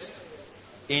quench your taste.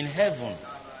 In heaven,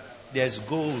 there's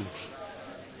gold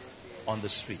on the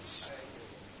streets.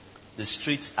 The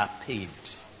streets are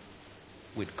paved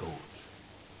with gold.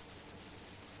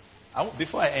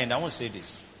 Before I end, I want to say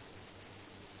this.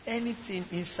 Anything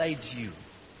inside you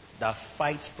that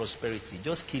fights prosperity,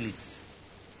 just kill it.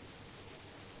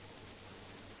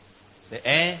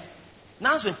 Say,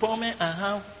 now the problem I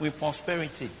have with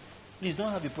prosperity. Please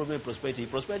don't have a problem with prosperity.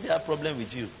 Prosperity has a problem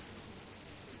with you.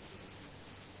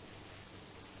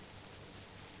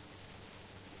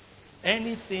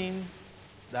 Anything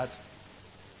that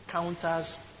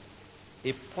counters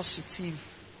a positive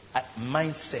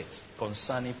mindset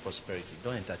concerning prosperity,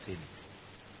 don't entertain it.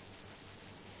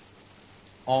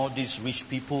 All these rich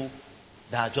people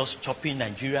that are just chopping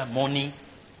Nigeria money,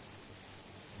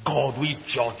 God will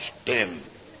judge them.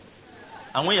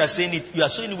 And when you are saying it, you are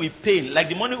saying it with pain, like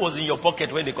the money was in your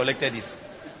pocket when they collected it.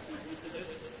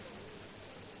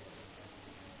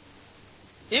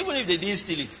 Even if they didn't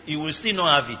steal it, you will still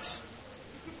not have it.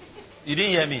 You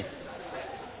didn't hear me?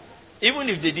 Even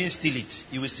if they didn't steal it,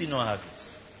 you will still not have it.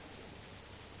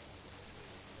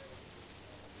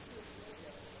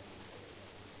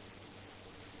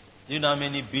 You know how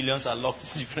many billions are locked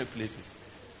in different places?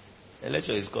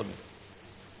 Election is coming.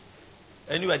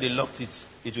 Anywhere they locked it,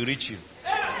 it will reach you.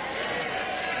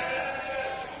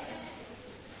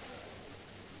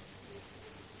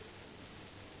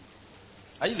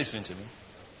 Are you listening to me?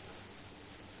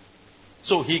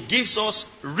 So he gives us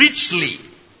richly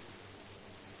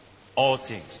all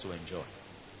things to enjoy.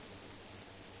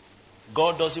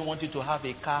 God doesn't want you to have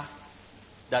a car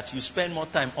that you spend more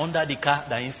time under the car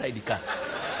than inside the car.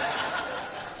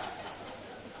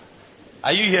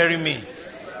 Are you hearing me?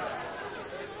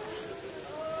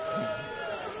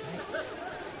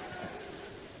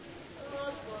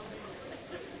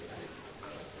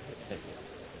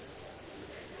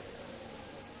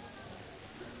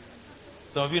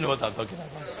 Some of you know what I'm talking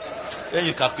about. When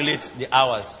you calculate the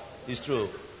hours, it's true.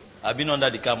 I've been under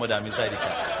the car more than I'm inside the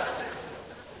car.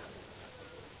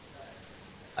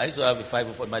 I used to have a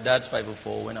 504. My dad's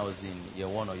 504 when I was in year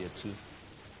 1 or year 2.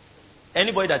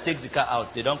 Anybody that takes the car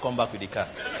out, they don't come back with the car.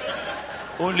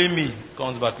 Only me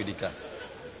comes back with the car.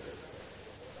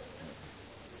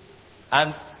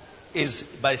 And is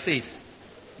by faith.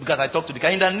 Because I talk to the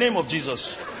car in the name of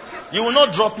Jesus. You will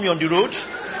not drop me on the road.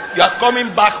 You are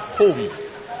coming back home.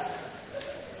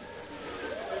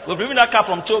 We're bringing that car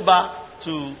from Choba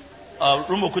to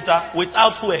Rumukuta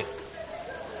without fuel.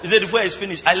 He said the fuel is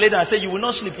finished. I laid down and said, you will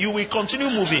not sleep. You will continue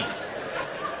moving.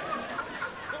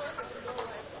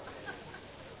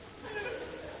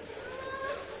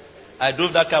 I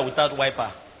drove that car without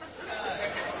wiper.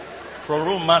 From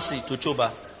Rome Mercy to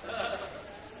Choba.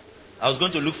 I was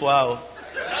going to look for her.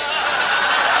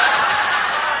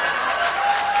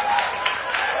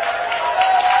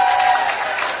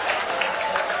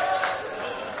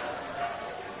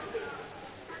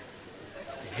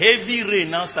 Heavy rain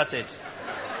now started.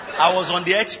 I was on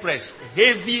the express.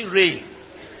 Heavy rain.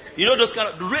 You know those kind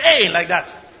of rain like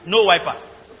that. No wiper.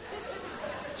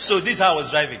 So this is how I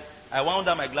was driving. I wound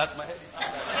down my glass. My head.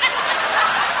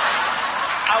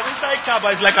 I was inside car,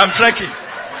 but it's like I'm trekking.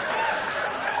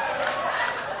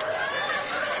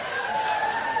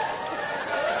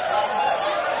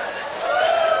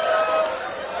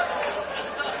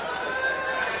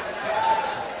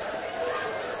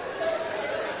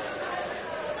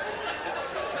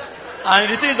 And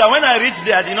the thing is that when I reached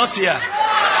there, I did not see her.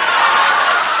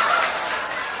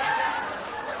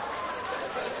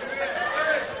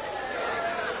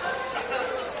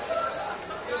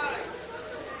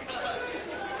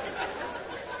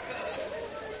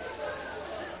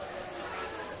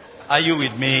 Are you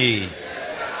with me?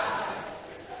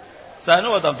 So I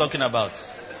know what I'm talking about.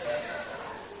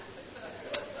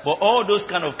 But all those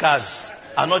kind of cars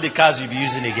are not the cars you'll be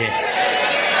using again.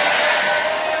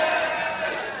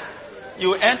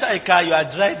 You enter a car, you are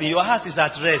driving, your heart is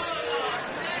at rest.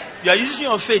 You are using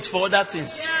your faith for other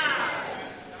things.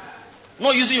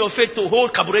 Not using your faith to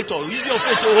hold carburetor, using your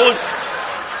faith to hold.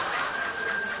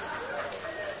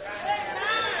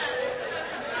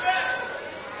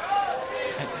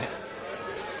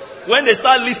 When they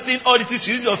start listing all the things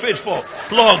you use your faith for,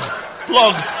 plug,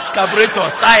 carburetor,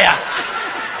 tire,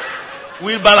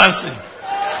 wheel balancing.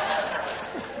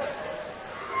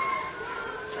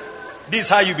 This is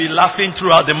how you'll be laughing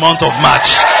throughout the month of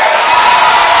March.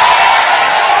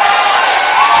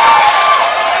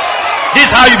 This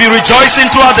is how you'll be rejoicing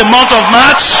throughout the month of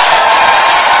March.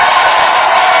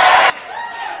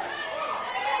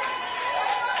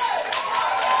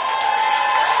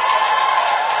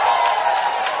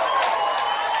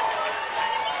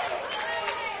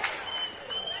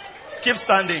 Keep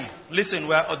standing. Listen,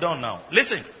 we are done now.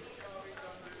 Listen.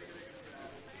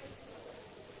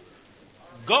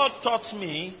 God taught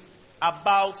me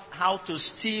about how to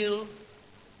steal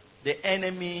the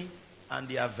enemy and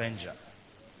the avenger.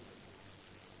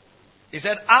 He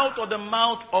said, out of the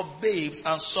mouth of babes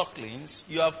and sucklings,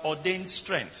 you have ordained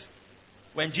strength.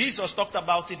 When Jesus talked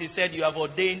about it, he said, you have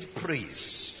ordained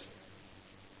praise.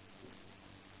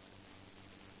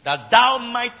 That thou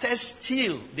mightest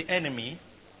steal the enemy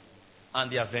and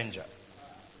the avenger.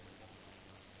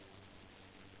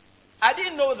 I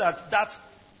didn't know that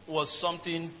was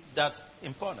something that's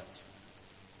important.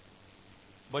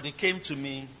 But it came to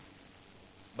me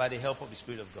by the help of the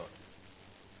Spirit of God.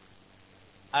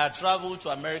 I had traveled to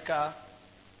America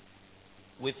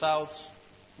without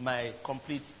my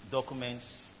complete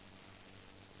documents.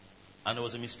 And there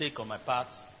was a mistake on my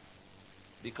part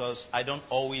because I don't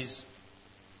always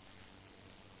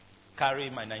carry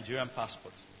my Nigerian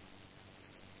passport.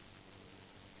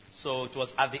 So it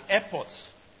was at the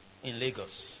airport in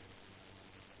Lagos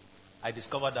I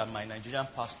discovered that my Nigerian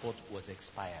passport was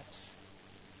expired.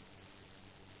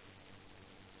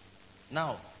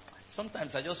 Now,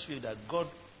 sometimes I just feel that God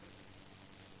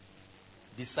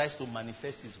decides to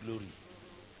manifest His glory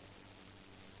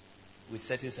with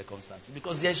certain circumstances.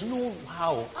 Because there's no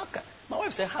how. My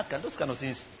wife said, how can those kind of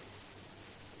things,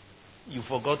 you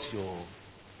forgot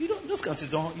those kind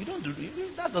of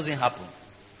things, that doesn't happen.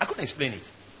 I couldn't explain it.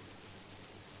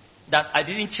 That I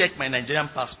didn't check my Nigerian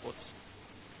passport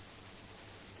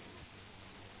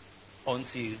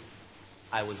until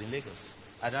I was in Lagos.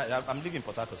 I'm living in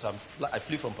Port Harcourt, so I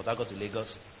flew from Port Harcourt to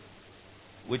Lagos,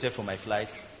 waited for my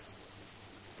flight,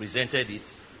 presented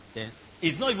it. Then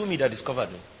it's not even me that discovered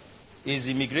it. It's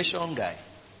the immigration guy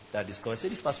that discovered. Say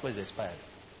this passport is expired.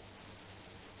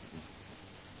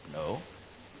 No.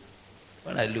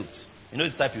 When I looked, you know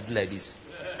the type you do like this.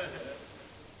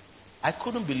 I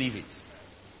couldn't believe it.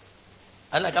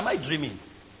 I'm like, am I dreaming?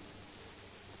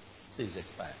 Say it's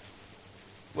expired.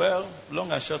 Well,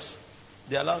 long and short,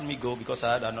 they allowed me go because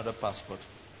I had another passport.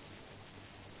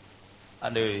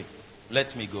 And they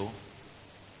let me go.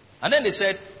 And then they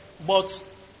said, but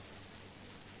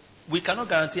we cannot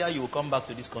guarantee how you will come back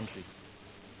to this country.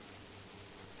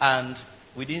 And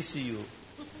we didn't see you.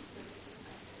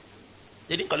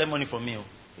 They didn't collect money from me. They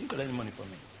didn't collect any money from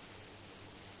me.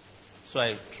 So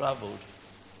I traveled.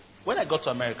 When I got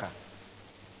to America,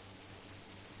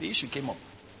 the issue came up.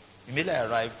 Immediately I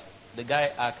arrived, the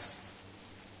guy asked,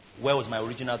 where was my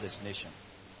original destination?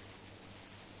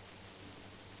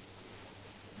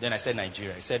 Then I said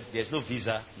Nigeria. He said, there's no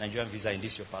visa, Nigerian visa in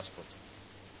this your passport.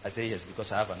 I said, yes,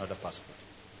 because I have another passport.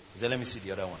 He said, let me see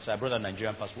the other one. So I brought a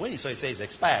Nigerian passport. When he saw it, he said, it's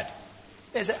expired.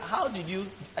 He said, how did you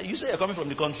say you're coming from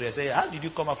the country. I said, how did you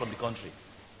come out from the country?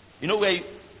 You know where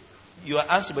you are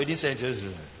answering, but you didn't say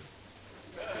it.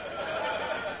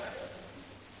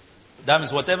 That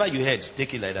means whatever you heard,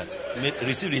 take it like that.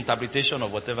 Receive the interpretation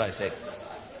of whatever I said.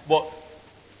 But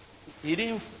he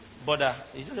didn't bother.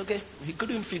 He said, okay. He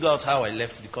couldn't figure out how I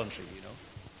left the country,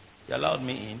 He allowed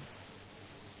me in.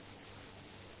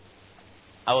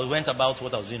 I went about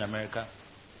what I was doing in America.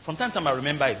 From time to time I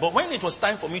remember it. But when it was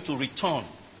time for me to return,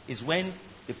 is when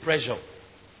the pressure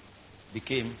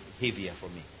became heavier for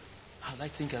me. I was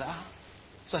like thinking,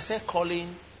 So I started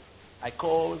calling. I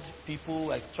called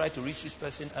people. I tried to reach this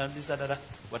person and this, that.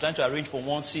 We're trying to arrange for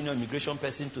one senior immigration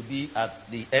person to be at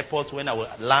the airport when I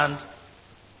would land,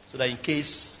 so that in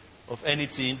case of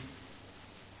anything,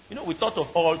 we thought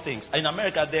of all things. In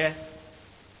America there,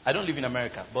 I don't live in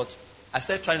America, but I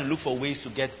started trying to look for ways to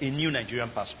get a new Nigerian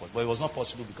passport, but it was not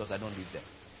possible because I don't live there.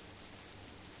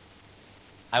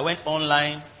 I went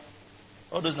online,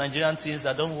 all those Nigerian things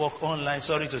that don't work online,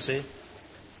 sorry to say.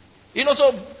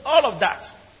 So all of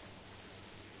that.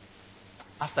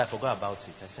 After I forgot about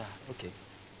it, I said, okay.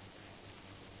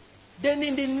 Then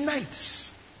in the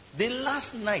nights, my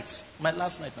last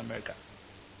night in America,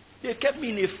 they kept me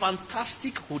in a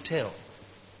fantastic hotel.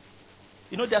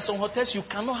 There are some hotels you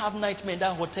cannot have nightmare in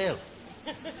that hotel.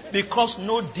 Because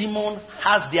no demon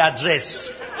has the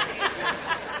address.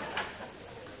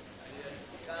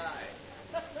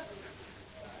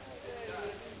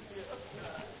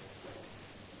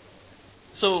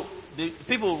 So the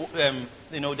people,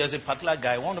 there's a particular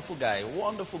guy, wonderful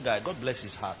guy, God bless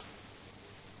his heart.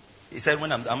 He said,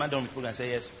 when I'm done with the program, I said,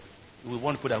 yes, we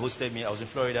want to put a hostel me. I was in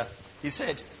Florida. He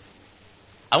said,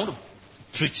 I want to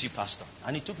treat you, Pastor.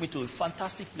 And he took me to a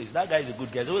fantastic place. That guy is a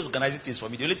good guy. He's always organizing things for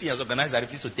me. The only thing he has organized I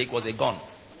refused to take was a gun. I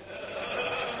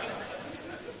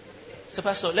said,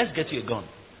 Pastor, let's get you a gun.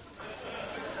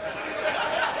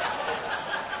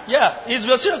 Yeah, he's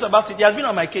very serious about it. He has been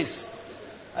on my case.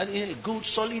 Good,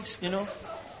 solid,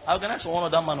 I organize for one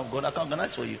other man of God. I can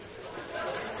organize for you.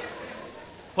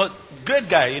 But great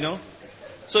guy,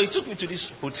 So he took me to this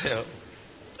hotel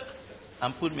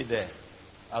and put me there.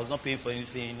 I was not paying for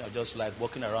anything. I was just like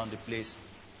walking around the place.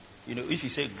 If you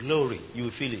say glory, you will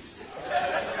feel it.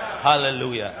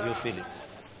 Hallelujah, you'll feel it.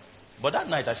 But that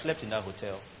night I slept in that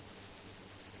hotel.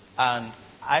 And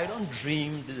I don't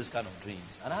dream this kind of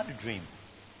dreams. And I had a dream.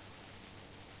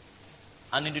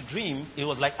 And in the dream, it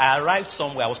was like I arrived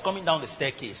somewhere. I was coming down the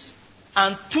staircase.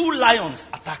 And 2 lions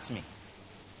attacked me.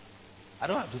 I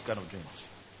don't have those kind of dreams.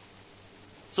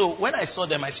 So when I saw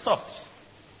them, I stopped.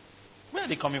 Where are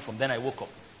they coming from? Then I woke up.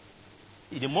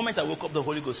 In the moment I woke up, the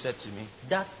Holy Ghost said to me,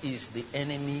 that is the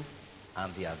enemy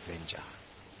and the avenger.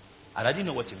 And I didn't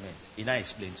know what he meant. He now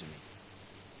explained to me.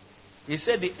 He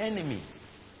said the enemy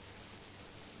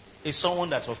is someone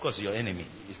that, of course, is your enemy.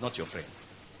 It's not your friend.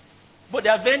 But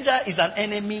the avenger is an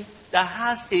enemy that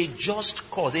has a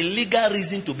just cause, a legal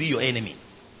reason to be your enemy.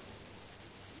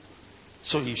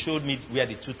 So he showed me where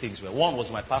the 2 things were. One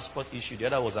was my passport issue. The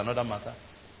other was another matter.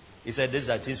 He said, these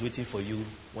are things waiting for you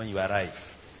when you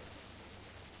arrive.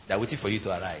 They're waiting for you to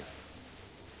arrive.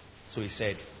 So he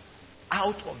said,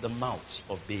 out of the mouths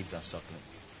of babes and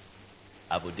sucklings,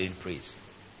 I've ordained praise,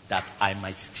 that I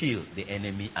might steal the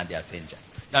enemy and the avenger.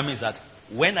 That means that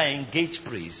when I engage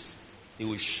praise, it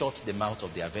will shut the mouth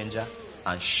of the avenger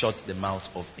and shut the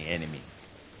mouth of the enemy.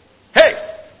 Hey!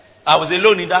 I was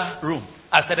alone in that room.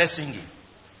 I started singing.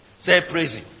 Started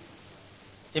praising.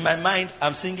 In my mind,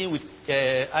 I'm singing with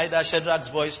either Shadrach's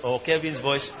voice or Kevin's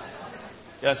voice.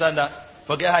 You understand that?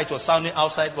 Forget how it was sounding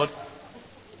outside, but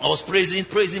I was praising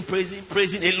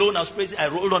alone. I was praising. I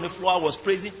rolled on the floor. I was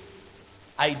praising.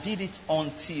 I did it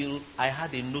until I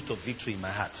had a note of victory in my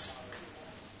heart.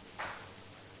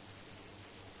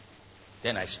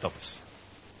 Then I stopped.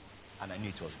 And I knew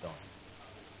it was done.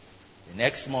 The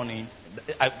next morning,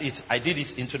 I did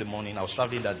it into the morning. I was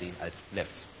traveling that day. I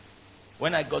left.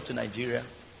 When I got to Nigeria,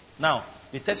 now,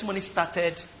 the testimony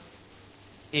started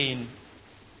in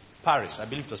Paris. I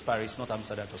believe it was Paris, not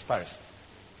Amsterdam, it was Paris.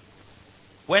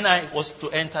 When I was to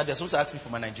enter, they supposed to ask me for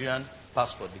my Nigerian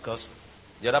passport because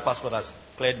The other passport has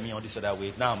cleared me on this other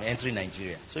way. Now I'm entering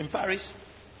Nigeria. So in Paris,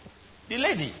 the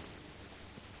lady,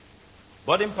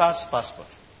 boarding pass, passport.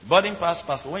 Boarding pass,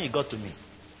 passport. When he got to me,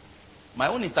 my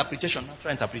own interpretation,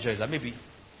 natural interpretation is that maybe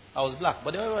I was black,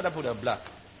 but the other people were black.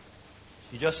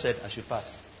 She just said I should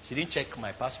pass. She didn't check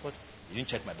my passport. She didn't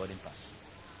check my boarding pass.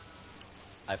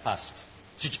 I passed.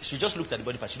 She just looked at the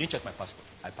boarding pass. She didn't check my passport.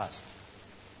 I passed.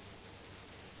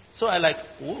 So I like,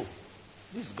 whoa,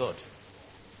 this is God.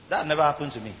 That never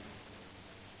happened to me.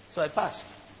 So I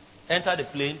passed. Entered the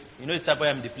plane. You know the type of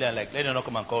I'm in the plane. Like, let them not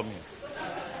come and call me.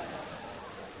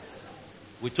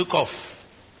 We took off.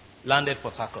 Landed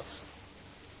Port Harcourt.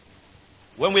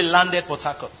 When we landed Port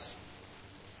Harcourt,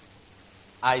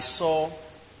 I saw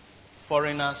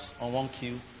foreigners on one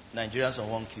queue, Nigerians on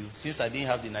one queue. Since I didn't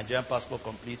have the Nigerian passport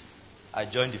complete, I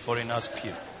joined the foreigners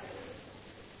queue.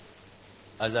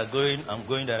 As I'm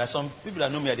going there. Some people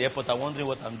that know me at the airport are wondering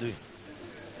what I'm doing.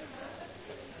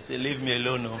 Say, leave me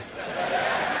alone, no.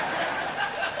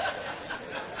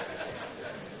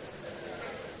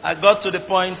 I got to the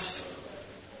point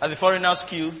at the foreigners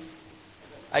queue.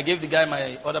 I gave the guy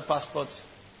my other passport.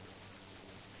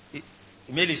 He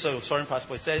immediately saw a foreign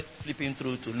passport. He started flipping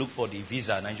through to look for the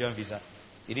visa, Nigerian visa.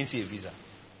 He didn't see a visa.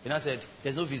 Then I said,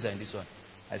 there's no visa in this one.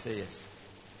 I said, yes.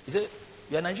 He said,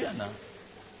 you are Nigerian now?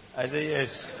 I said,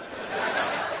 yes.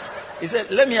 He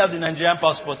said, let me have the Nigerian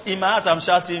passport. In my heart, I'm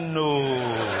shouting, no.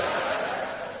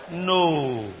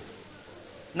 No.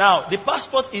 Now, the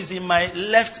passport is in my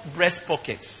left breast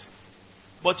pocket.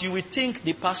 But you will think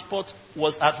the passport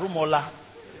was at Rumola.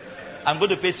 I'm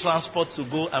going to pay transport to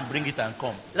go and bring it and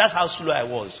come. That's how slow I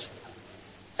was.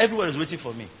 Everyone is waiting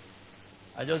for me.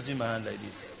 I just do my hand like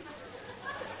this.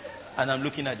 And I'm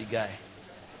looking at the guy.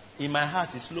 In my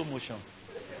heart, it's slow motion.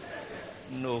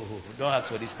 No, don't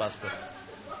ask for this passport.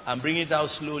 I'm bringing it out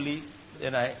slowly.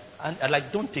 Then I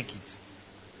like, don't take it.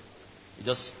 He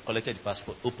just collected the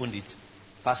passport, opened it,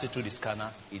 passed it through the scanner.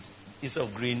 It, instead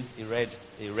of green, he read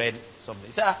something.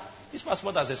 He said, this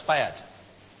passport has expired.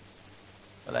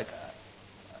 I'm like,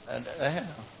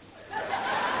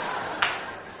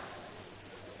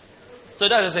 So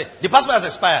that's what I say. The passport has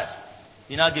expired.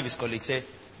 He now gave his colleague, say,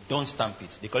 don't stamp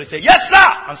it. The colleague said, yes,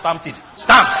 sir! And stamped it.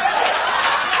 Stamp!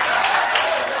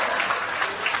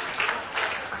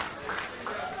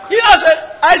 He now said,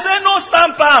 I said, no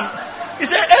stamp, Pam. He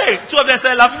said, hey, two of them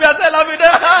started laughing. I started laughing.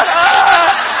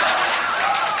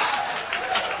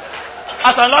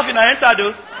 As I'm laughing, I entered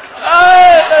though.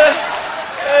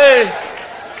 Hey.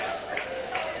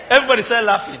 Everybody started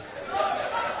laughing.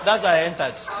 That's how I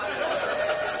entered.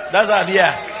 That's how I'm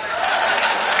here.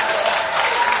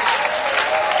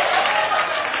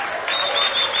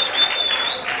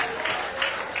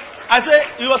 I said,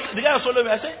 the guy was following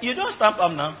me. I said, you don't stamp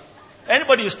them now.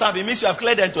 Anybody you stamp, it means you have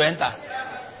cleared them to enter.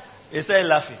 He started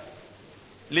laughing.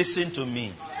 Listen to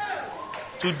me.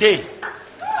 Today,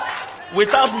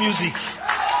 without music,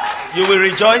 you will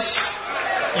rejoice,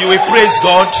 you will praise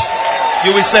God,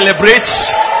 you will celebrate,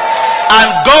 and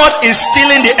God is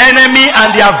stealing the enemy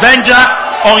and the avenger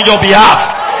on your behalf.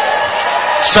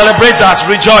 Celebrate that.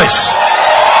 Rejoice.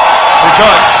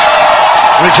 Rejoice.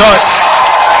 Rejoice.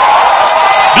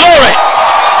 Glory.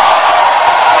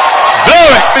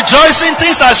 Glory. Rejoicing,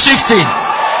 things are shifting.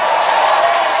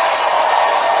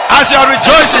 As you are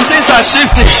rejoicing, things are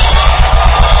shifting.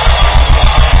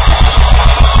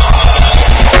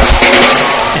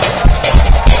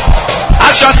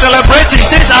 As you are celebrating,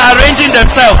 things are arranging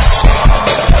themselves.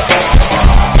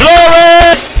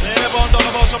 Glory.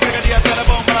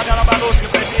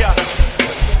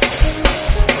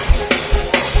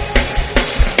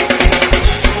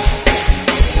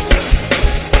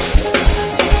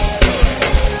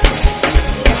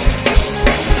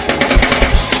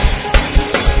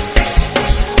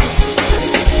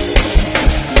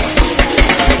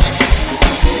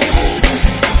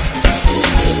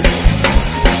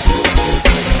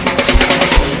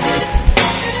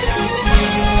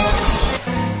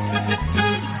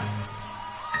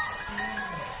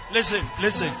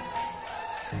 Listen.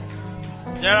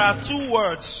 There are two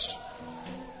words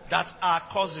that are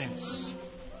cousins.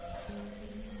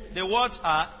 The words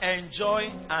are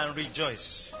enjoy and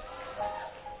rejoice.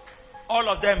 All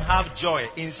of them have joy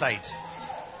inside.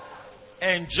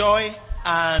 Enjoy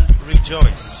and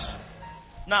rejoice.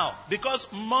 Now, because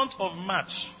month of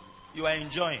March, you are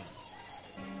enjoying.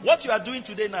 What you are doing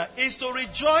today now is to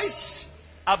rejoice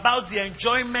about the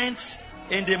enjoyment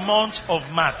in the month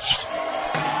of March.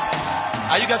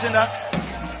 Are you getting that?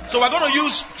 So we're going to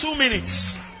use 2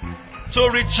 minutes to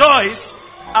rejoice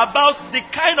about the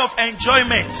kind of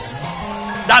enjoyment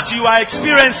that you are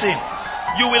experiencing,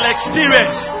 you will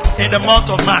experience in the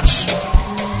month of March.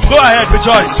 Go ahead,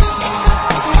 rejoice.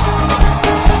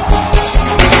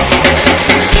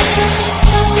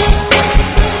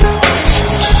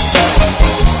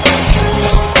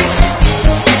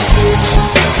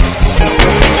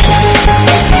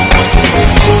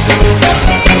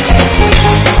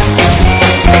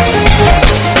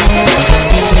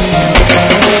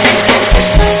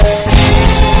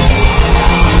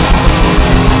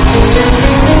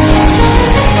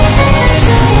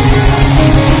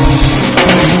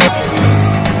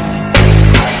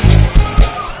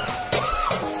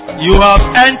 You have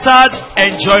entered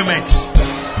enjoyment.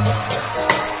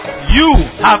 You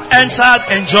have entered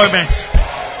enjoyment.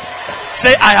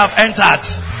 Say, I have entered.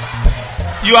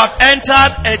 You have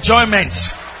entered enjoyment.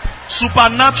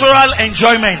 Supernatural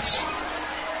enjoyment.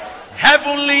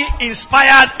 Heavenly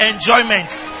inspired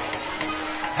enjoyment.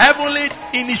 Heavenly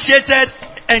initiated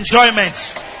enjoyment.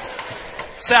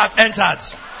 Say, I've entered.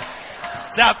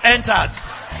 Say, I've entered.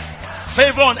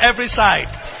 Favor on every side.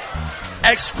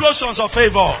 Explosions of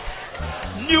favor.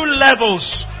 New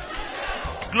levels.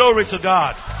 Glory to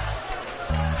God.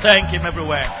 Thank Him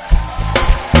everywhere.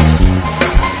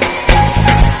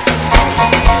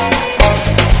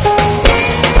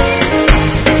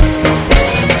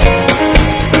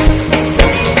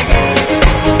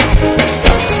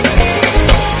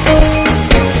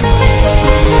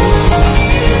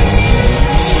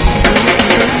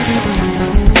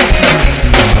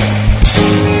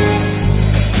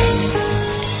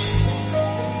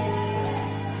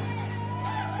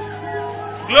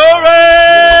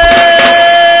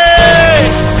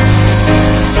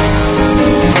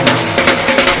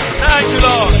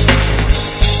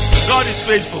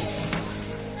 Faithful.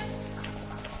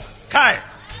 Kai,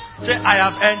 say, I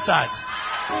have entered.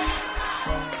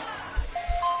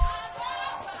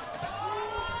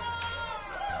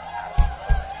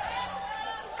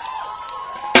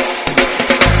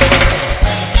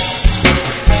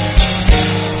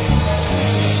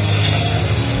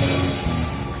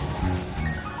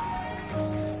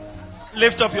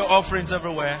 Lift up your offerings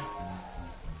everywhere.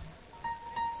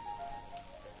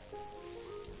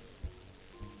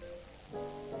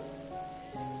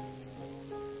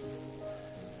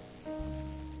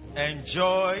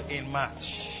 Enjoy in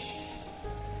March.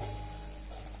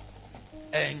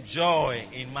 Enjoy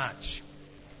in March.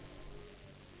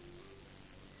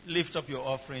 Lift up your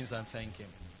offerings and thank Him.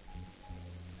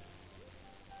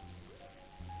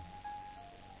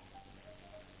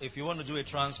 If you want to do a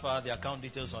transfer, the account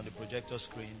details on the projector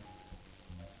screen.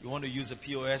 You want to use a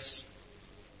POS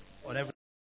on every.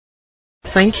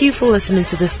 Thank you for listening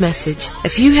to this message.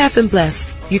 If you have been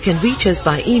blessed, you can reach us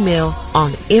by email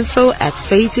on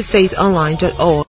info@faith2faithonline.org.